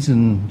the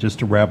reason, just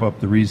to wrap up,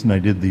 the reason I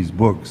did these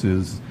books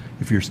is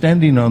if you're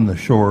standing on the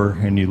shore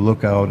and you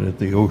look out at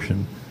the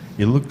ocean,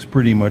 it looks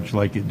pretty much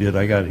like it did.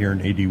 I got here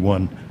in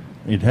 '81.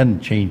 It hadn't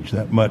changed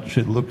that much.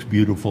 It looks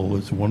beautiful.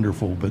 It's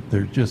wonderful, but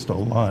there's just a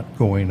lot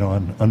going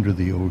on under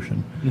the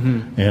ocean.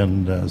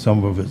 And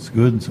some of it's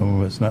good, some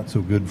of it's not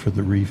so good for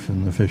the reef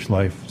and the fish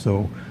life.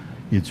 So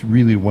it's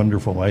really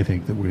wonderful, I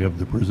think, that we have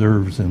the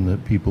preserves and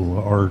that people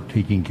are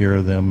taking care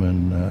of them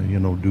and,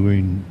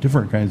 doing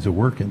different kinds of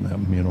work in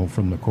them,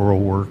 from the coral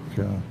work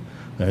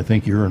I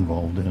think you're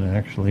involved in,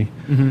 actually,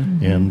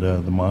 and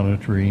the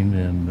monitoring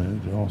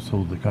and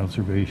also the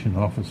conservation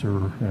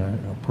officer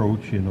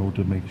approach,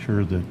 to make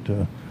sure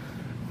that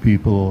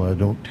people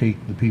don't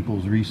take the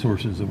people's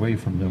resources away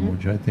from them,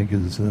 which I think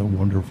is a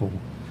wonderful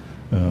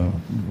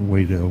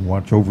way to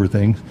watch over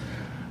things.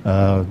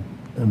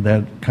 And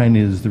that kind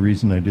of is the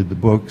reason I did the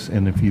books.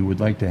 And if you would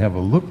like to have a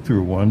look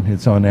through one,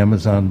 it's on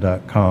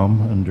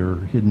Amazon.com under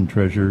Hidden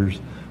Treasures,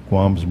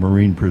 Guam's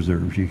Marine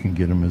Preserves. You can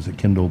get them as a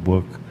Kindle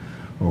book,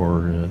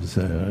 or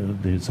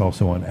it's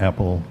also on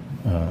Apple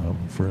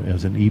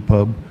as an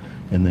EPUB,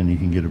 and then you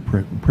can get a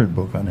print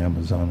book on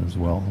Amazon as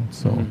well.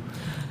 So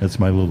that's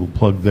my little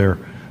plug there.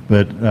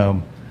 But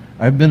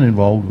I've been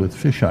involved with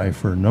Fisheye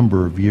for a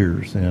number of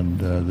years,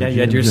 and you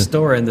had your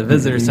store in the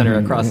visitor center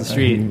across the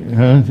street.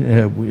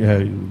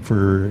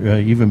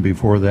 Even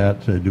before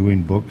that,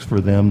 doing books for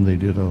them. They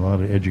did a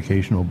lot of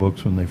educational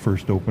books when they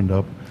first opened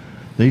up.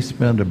 They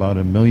spent about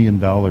 $1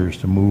 million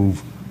to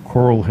move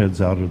coral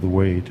heads out of the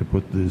way to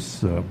put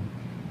this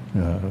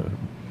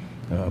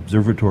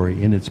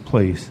observatory in its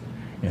place,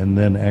 and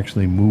then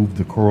actually move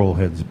the coral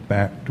heads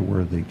back to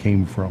where they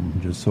came from,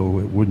 just so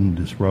it wouldn't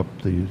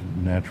disrupt the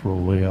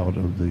natural layout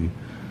of the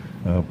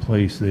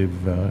place. They've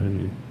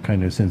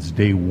kind of since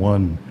day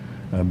one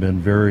been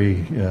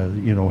very,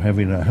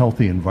 having a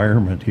healthy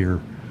environment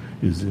here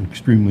is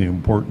extremely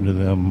important to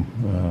them,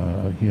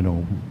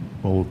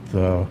 both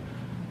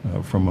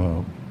from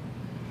a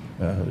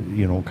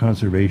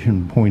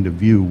conservation point of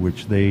view,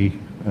 which they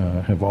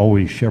have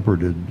always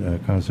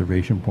shepherded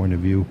conservation point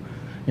of view.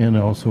 And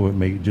also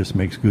it just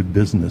makes good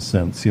business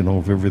sense.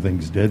 If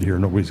everything's dead here,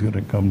 nobody's going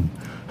to come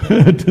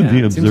to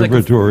the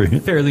observatory. Seems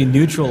like a fairly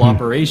neutral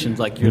operations.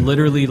 Like you're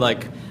literally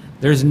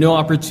there's no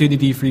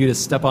opportunity for you to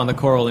step on the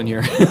coral in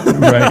here.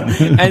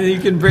 Right. And you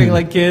can bring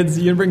kids,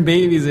 you can bring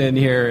babies in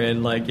here,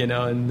 and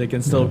and they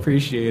can still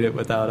appreciate it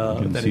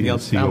without anything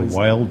else. See a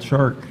wild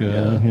shark.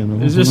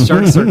 There's just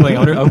sharks circling.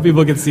 I hope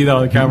people can see that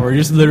on the camera. We're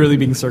just literally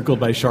being circled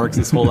by sharks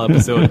this whole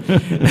episode.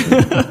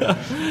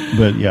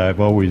 But yeah,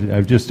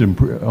 I've just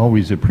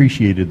always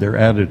appreciated their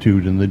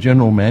attitude, and the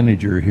general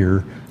manager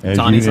here,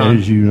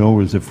 as you know,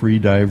 is a free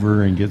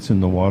diver and gets in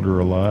the water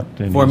a lot.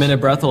 And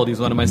 4-minute breath hold. He's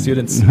one of my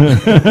students.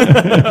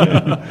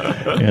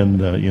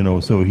 And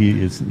so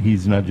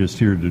he's not just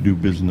here to do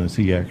business.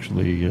 He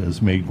actually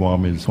has made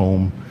Guam his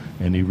home,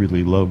 and he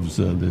really loves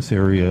this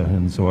area.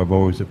 And so I've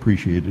always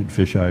appreciated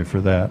Fisheye for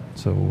that.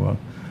 So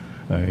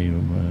I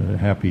am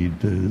happy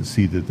to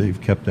see that they've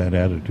kept that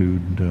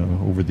attitude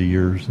over the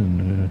years.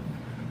 And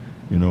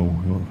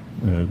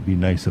it'd be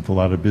nice if a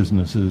lot of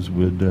businesses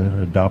would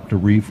adopt a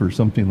reef or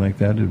something like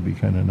that. It'd be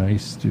kind of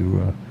nice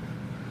to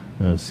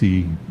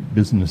see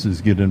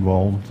businesses get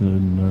involved.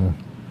 And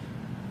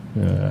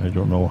I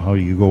don't know how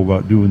you go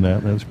about doing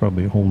that. That's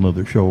probably a whole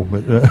nother show.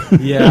 But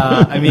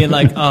yeah, I mean,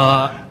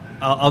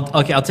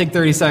 I'll take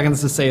 30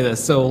 seconds to say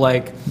this. So,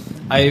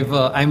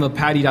 I'm a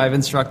PADI dive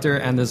instructor,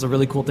 and there's a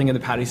really cool thing in the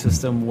PADI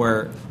system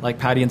where,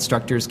 PADI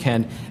instructors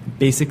can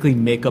basically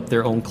make up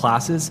their own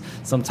classes.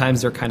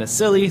 Sometimes they're kind of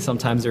silly,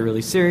 sometimes they're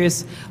really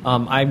serious.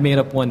 I made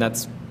up one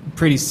that's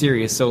pretty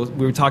serious. So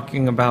we were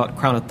talking about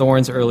crown of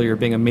thorns earlier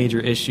being a major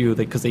issue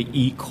because they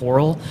eat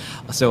coral.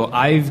 So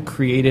I've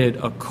created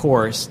a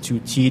course to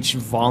teach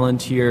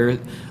volunteer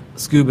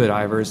scuba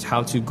divers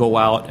how to go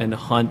out and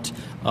hunt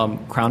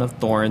crown of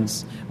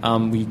thorns.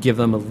 We give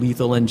them a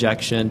lethal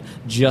injection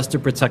just to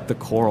protect the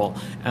coral.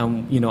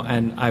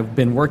 And I've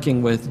been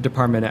working with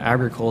Department of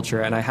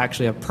Agriculture, and I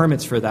actually have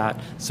permits for that,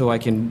 so I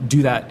can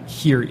do that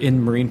here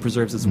in marine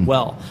preserves as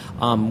well,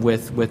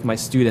 with my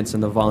students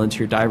and the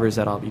volunteer divers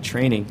that I'll be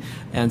training.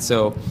 And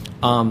so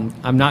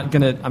I'm not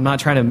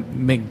trying to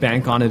make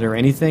bank on it or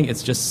anything.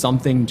 It's just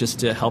something just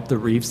to help the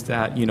reefs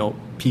that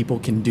people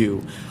can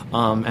do,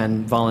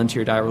 and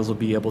volunteer divers will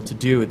be able to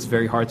do. It's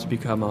very hard to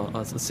become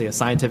let's say a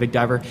scientific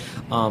diver,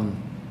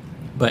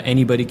 but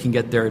anybody can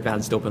get their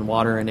advanced open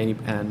water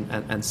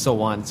and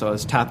so on. So I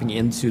was tapping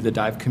into the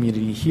dive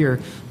community here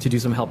to do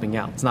some helping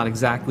out. It's not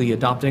exactly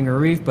adopting a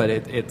reef, but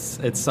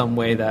it's some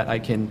way that I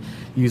can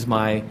use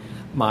one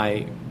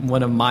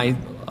of my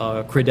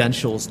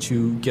credentials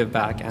to give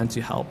back and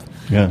to help.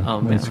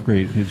 Yeah, that's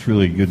great. It's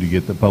really good to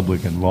get the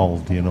public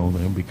involved. Then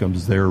it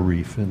becomes their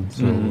reef, and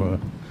so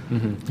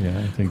yeah,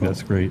 I think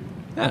that's great.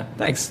 Yeah,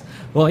 thanks.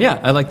 Well, yeah,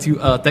 I'd like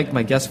to thank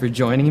my guests for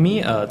joining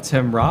me,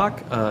 Tim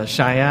Rock,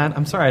 Cheyenne.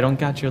 I'm sorry, I don't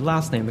got your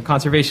last name. The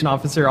Conservation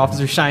Officer,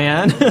 Officer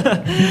Cheyenne.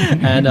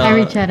 And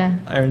Irene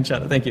Chetta. Irene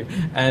Chetta, thank you.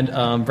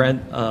 And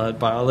Brent,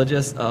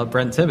 biologist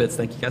Brent Tibbetts.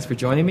 Thank you guys for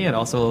joining me. And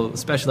also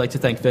especially like to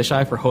thank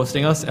Fisheye for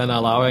hosting us and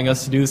allowing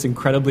us to do this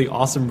incredibly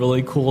awesome,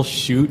 really cool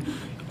shoot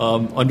in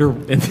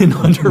an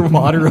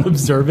underwater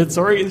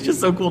observatory. It's just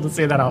so cool to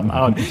say that out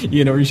loud.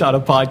 We shot a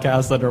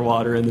podcast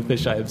underwater in the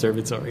Fisheye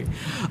Observatory.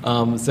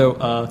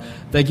 So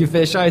thank you,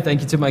 Fisheye.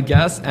 Thank you to my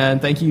guests.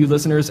 And thank you,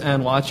 listeners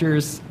and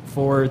watchers,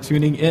 for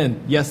tuning in.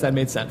 Yes, that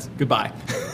made sense. Goodbye.